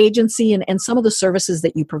your agency and some of the services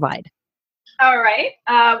that you provide. All right.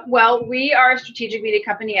 Well, we are a strategic media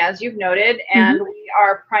company, as you've noted, and we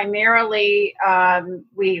are primarily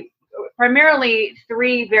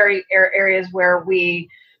three very areas where we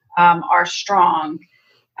are strong: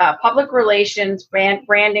 public relations,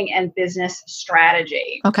 branding, and business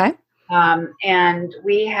strategy. Okay. And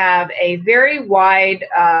we have a very wide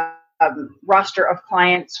roster of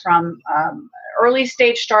clients, from early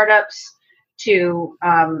stage startups to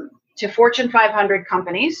Fortune 500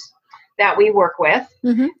 companies that we work with.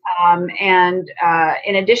 And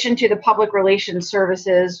in addition to the public relations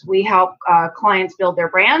services, we help clients build their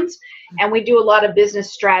brands, and we do a lot of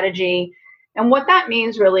business strategy. And what that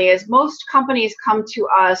means really is most companies come to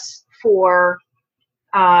us for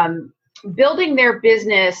building their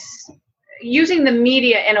business, using the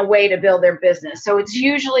media in a way to build their business. So it's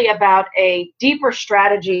usually about a deeper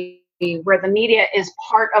strategy where the media is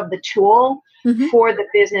part of the tool for the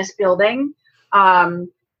business building.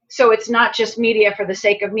 So it's not just media for the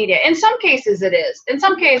sake of media. In some cases it is. In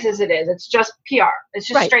some cases it is. It's just PR. It's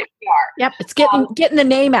just straight PR. Yep. It's getting the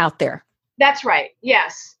name out there. That's right.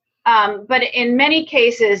 Yes. But in many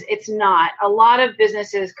cases it's not. A lot of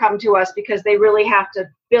businesses come to us because they really have to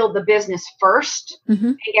build the business first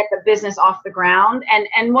and get the business off the ground.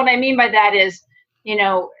 And what I mean by that is,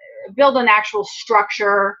 build an actual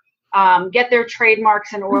structure, get their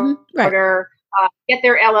trademarks in order, get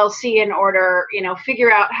their LLC in order, figure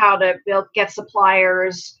out how to get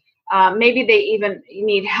suppliers. Maybe they even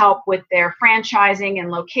need help with their franchising and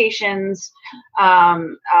locations,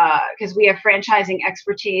 because we have franchising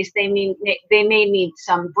expertise. They may need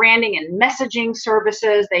some branding and messaging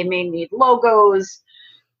services. They may need logos.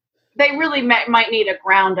 They really might need a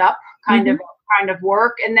ground up kind of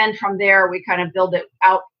work. And then from there, we kind of build it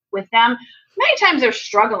out with them. Many times they're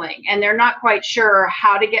struggling and they're not quite sure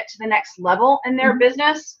how to get to the next level in their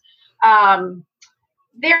business.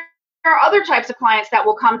 There are other types of clients that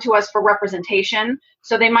will come to us for representation.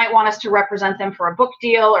 So they might want us to represent them for a book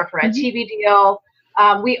deal or for a TV deal.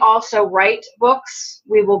 We also write books.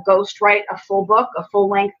 We will ghost write a full book, a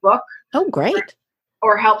full-length book. Oh, great.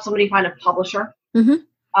 Or help somebody find a publisher. Mm-hmm.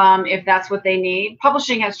 If that's what they need.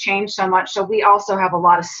 Publishing has changed so much, so we also have a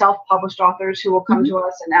lot of self-published authors who will come to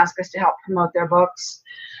us and ask us to help promote their books.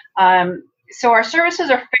 So our services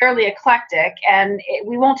are fairly eclectic, and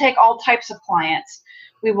we won't take all types of clients.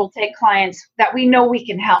 We will take clients that we know we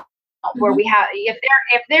can help, where we have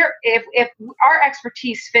if our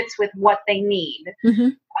expertise fits with what they need,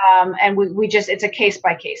 and we just, it's a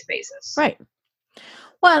case-by-case basis. Right.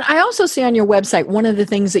 Well, I also see on your website, one of the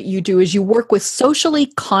things that you do is you work with socially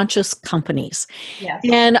conscious companies. Yes.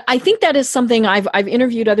 And I think that is something I've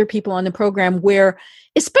interviewed other people on the program where,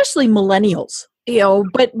 especially millennials,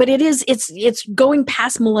 but it's going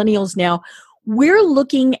past millennials now. We're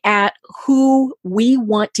looking at who we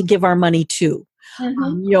want to give our money to.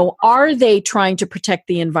 Are they trying to protect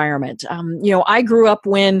the environment? I grew up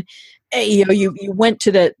when you went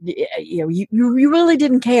to the, you really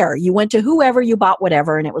didn't care. You went to whoever, you bought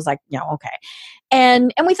whatever, and it was like, okay.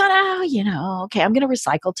 And we thought, okay, I'm going to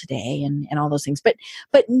recycle today and all those things. But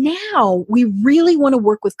now we really want to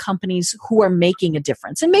work with companies who are making a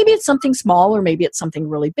difference. And maybe it's something small or maybe it's something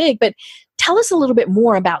really big. But tell us a little bit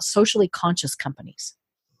more about socially conscious companies.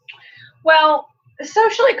 Well,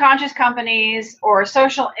 socially conscious companies or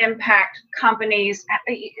social impact companies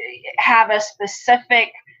have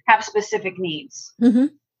specific needs.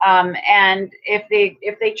 And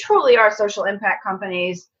if they truly are social impact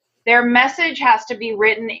companies, their message has to be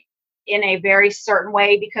written in a very certain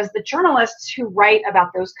way, because the journalists who write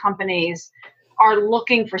about those companies are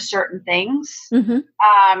looking for certain things.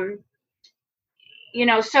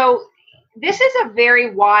 So this is a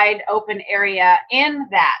very wide open area in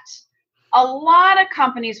that a lot of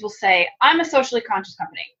companies will say, I'm a socially conscious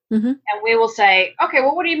company. And we will say, okay,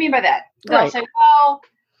 well, what do you mean by that? They'll say, well,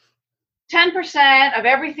 10% of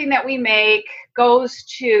everything that we make goes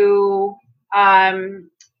to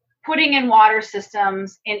putting in water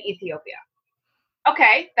systems in Ethiopia.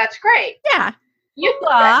 Okay, that's great. Yeah. You could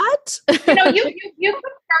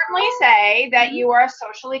certainly say that you are a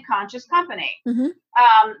socially conscious company.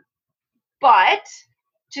 But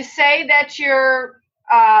to say that you're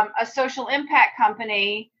a social impact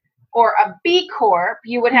company or a B Corp,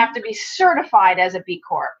 you would have to be certified as a B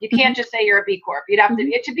Corp. You can't just say you're a B Corp. You'd have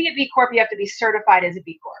to be a B Corp, you have to be certified as a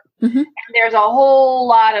B Corp. And there's a whole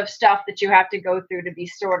lot of stuff that you have to go through to be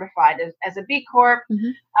certified as a B Corp.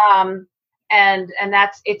 And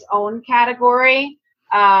that's its own category.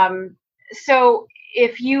 So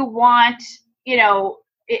if you want,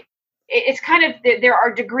 it's kind of, there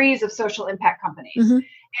are degrees of social impact companies.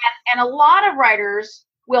 And a lot of writers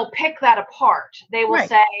will pick that apart. They will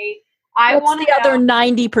say, I want the other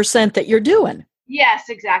 90% that you're doing. Yes,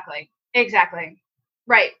 exactly.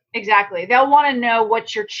 Right, exactly. They'll want to know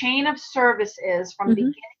what your chain of service is from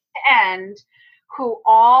beginning to end, who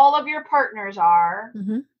all of your partners are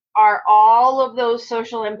all of those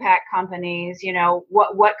social impact companies,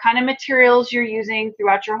 what kind of materials you're using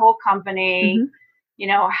throughout your whole company,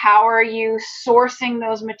 how are you sourcing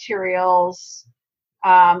those materials,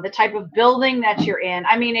 the type of building that you're in.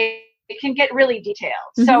 I mean, it can get really detailed.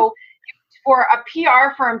 So for a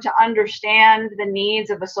PR firm to understand the needs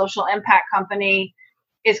of a social impact company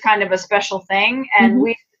is kind of a special thing. And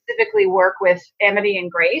we specifically work with Amity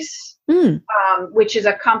and Grace, which is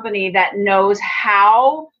a company that knows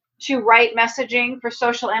how to write messaging for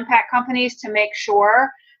social impact companies to make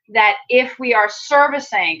sure that if we are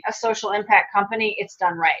servicing a social impact company, it's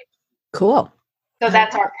done right. Cool. So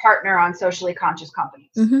that's our partner on socially conscious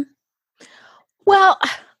companies. Well,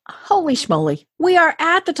 holy schmoly. We are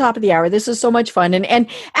at the top of the hour. This is so much fun. And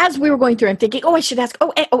as we were going through, I'm thinking, I should ask,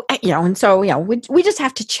 and so, we just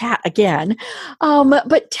have to chat again.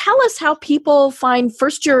 But tell us how people find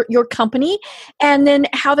first your company and then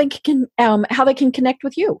how they can connect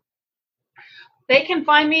with you. They can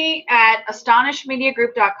find me at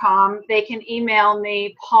astonishmediagroup.com. They can email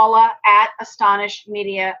me, Paula at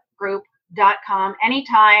astonishmediagroup.com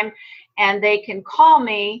anytime. And they can call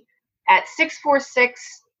me at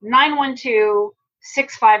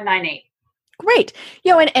 646-912-6598. Great.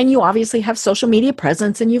 And you obviously have social media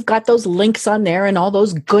presence and you've got those links on there and all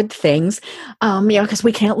those good things, because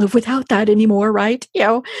we can't live without that anymore, right?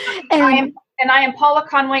 I am Paula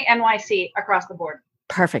Conway, NYC, across the board.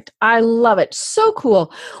 Perfect. I love it. So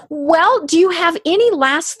cool. Well, do you have any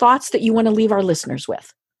last thoughts that you want to leave our listeners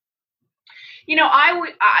with?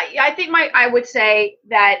 I would say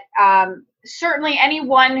that certainly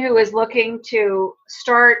anyone who is looking to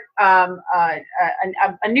start a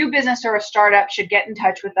new business or a startup should get in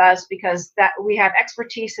touch with us, because that we have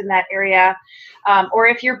expertise in that area. Or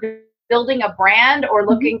if you're building a brand or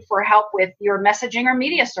looking for help with your messaging or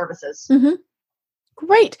media services. Mm-hmm.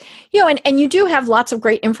 Great. And you do have lots of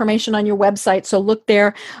great information on your website. So look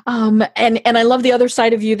there. And I love the other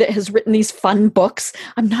side of you that has written these fun books.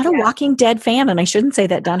 I'm not a Walking Dead fan, and I shouldn't say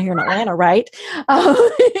that down here in Atlanta, right?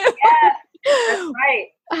 Yes, that's right.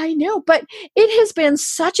 I know, but it has been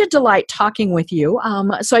such a delight talking with you.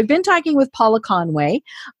 So I've been talking with Paula Conway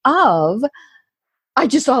I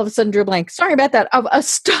just all of a sudden drew a blank. Sorry about that. Of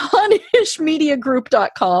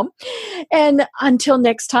AstonishMediaGroup.com. And until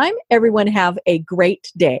next time, everyone have a great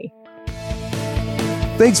day.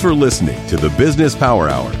 Thanks for listening to the Business Power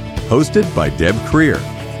Hour, hosted by Deb Creer.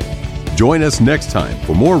 Join us next time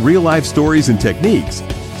for more real-life stories and techniques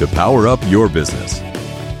to power up your business.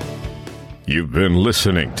 You've been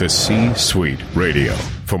listening to C-Suite Radio.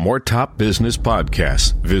 For more top business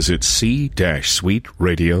podcasts, visit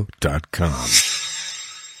c-suiteradio.com.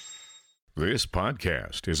 This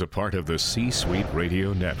podcast is a part of the C-Suite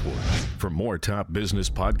Radio Network. For more top business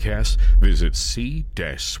podcasts, visit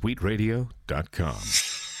c-suiteradio.com.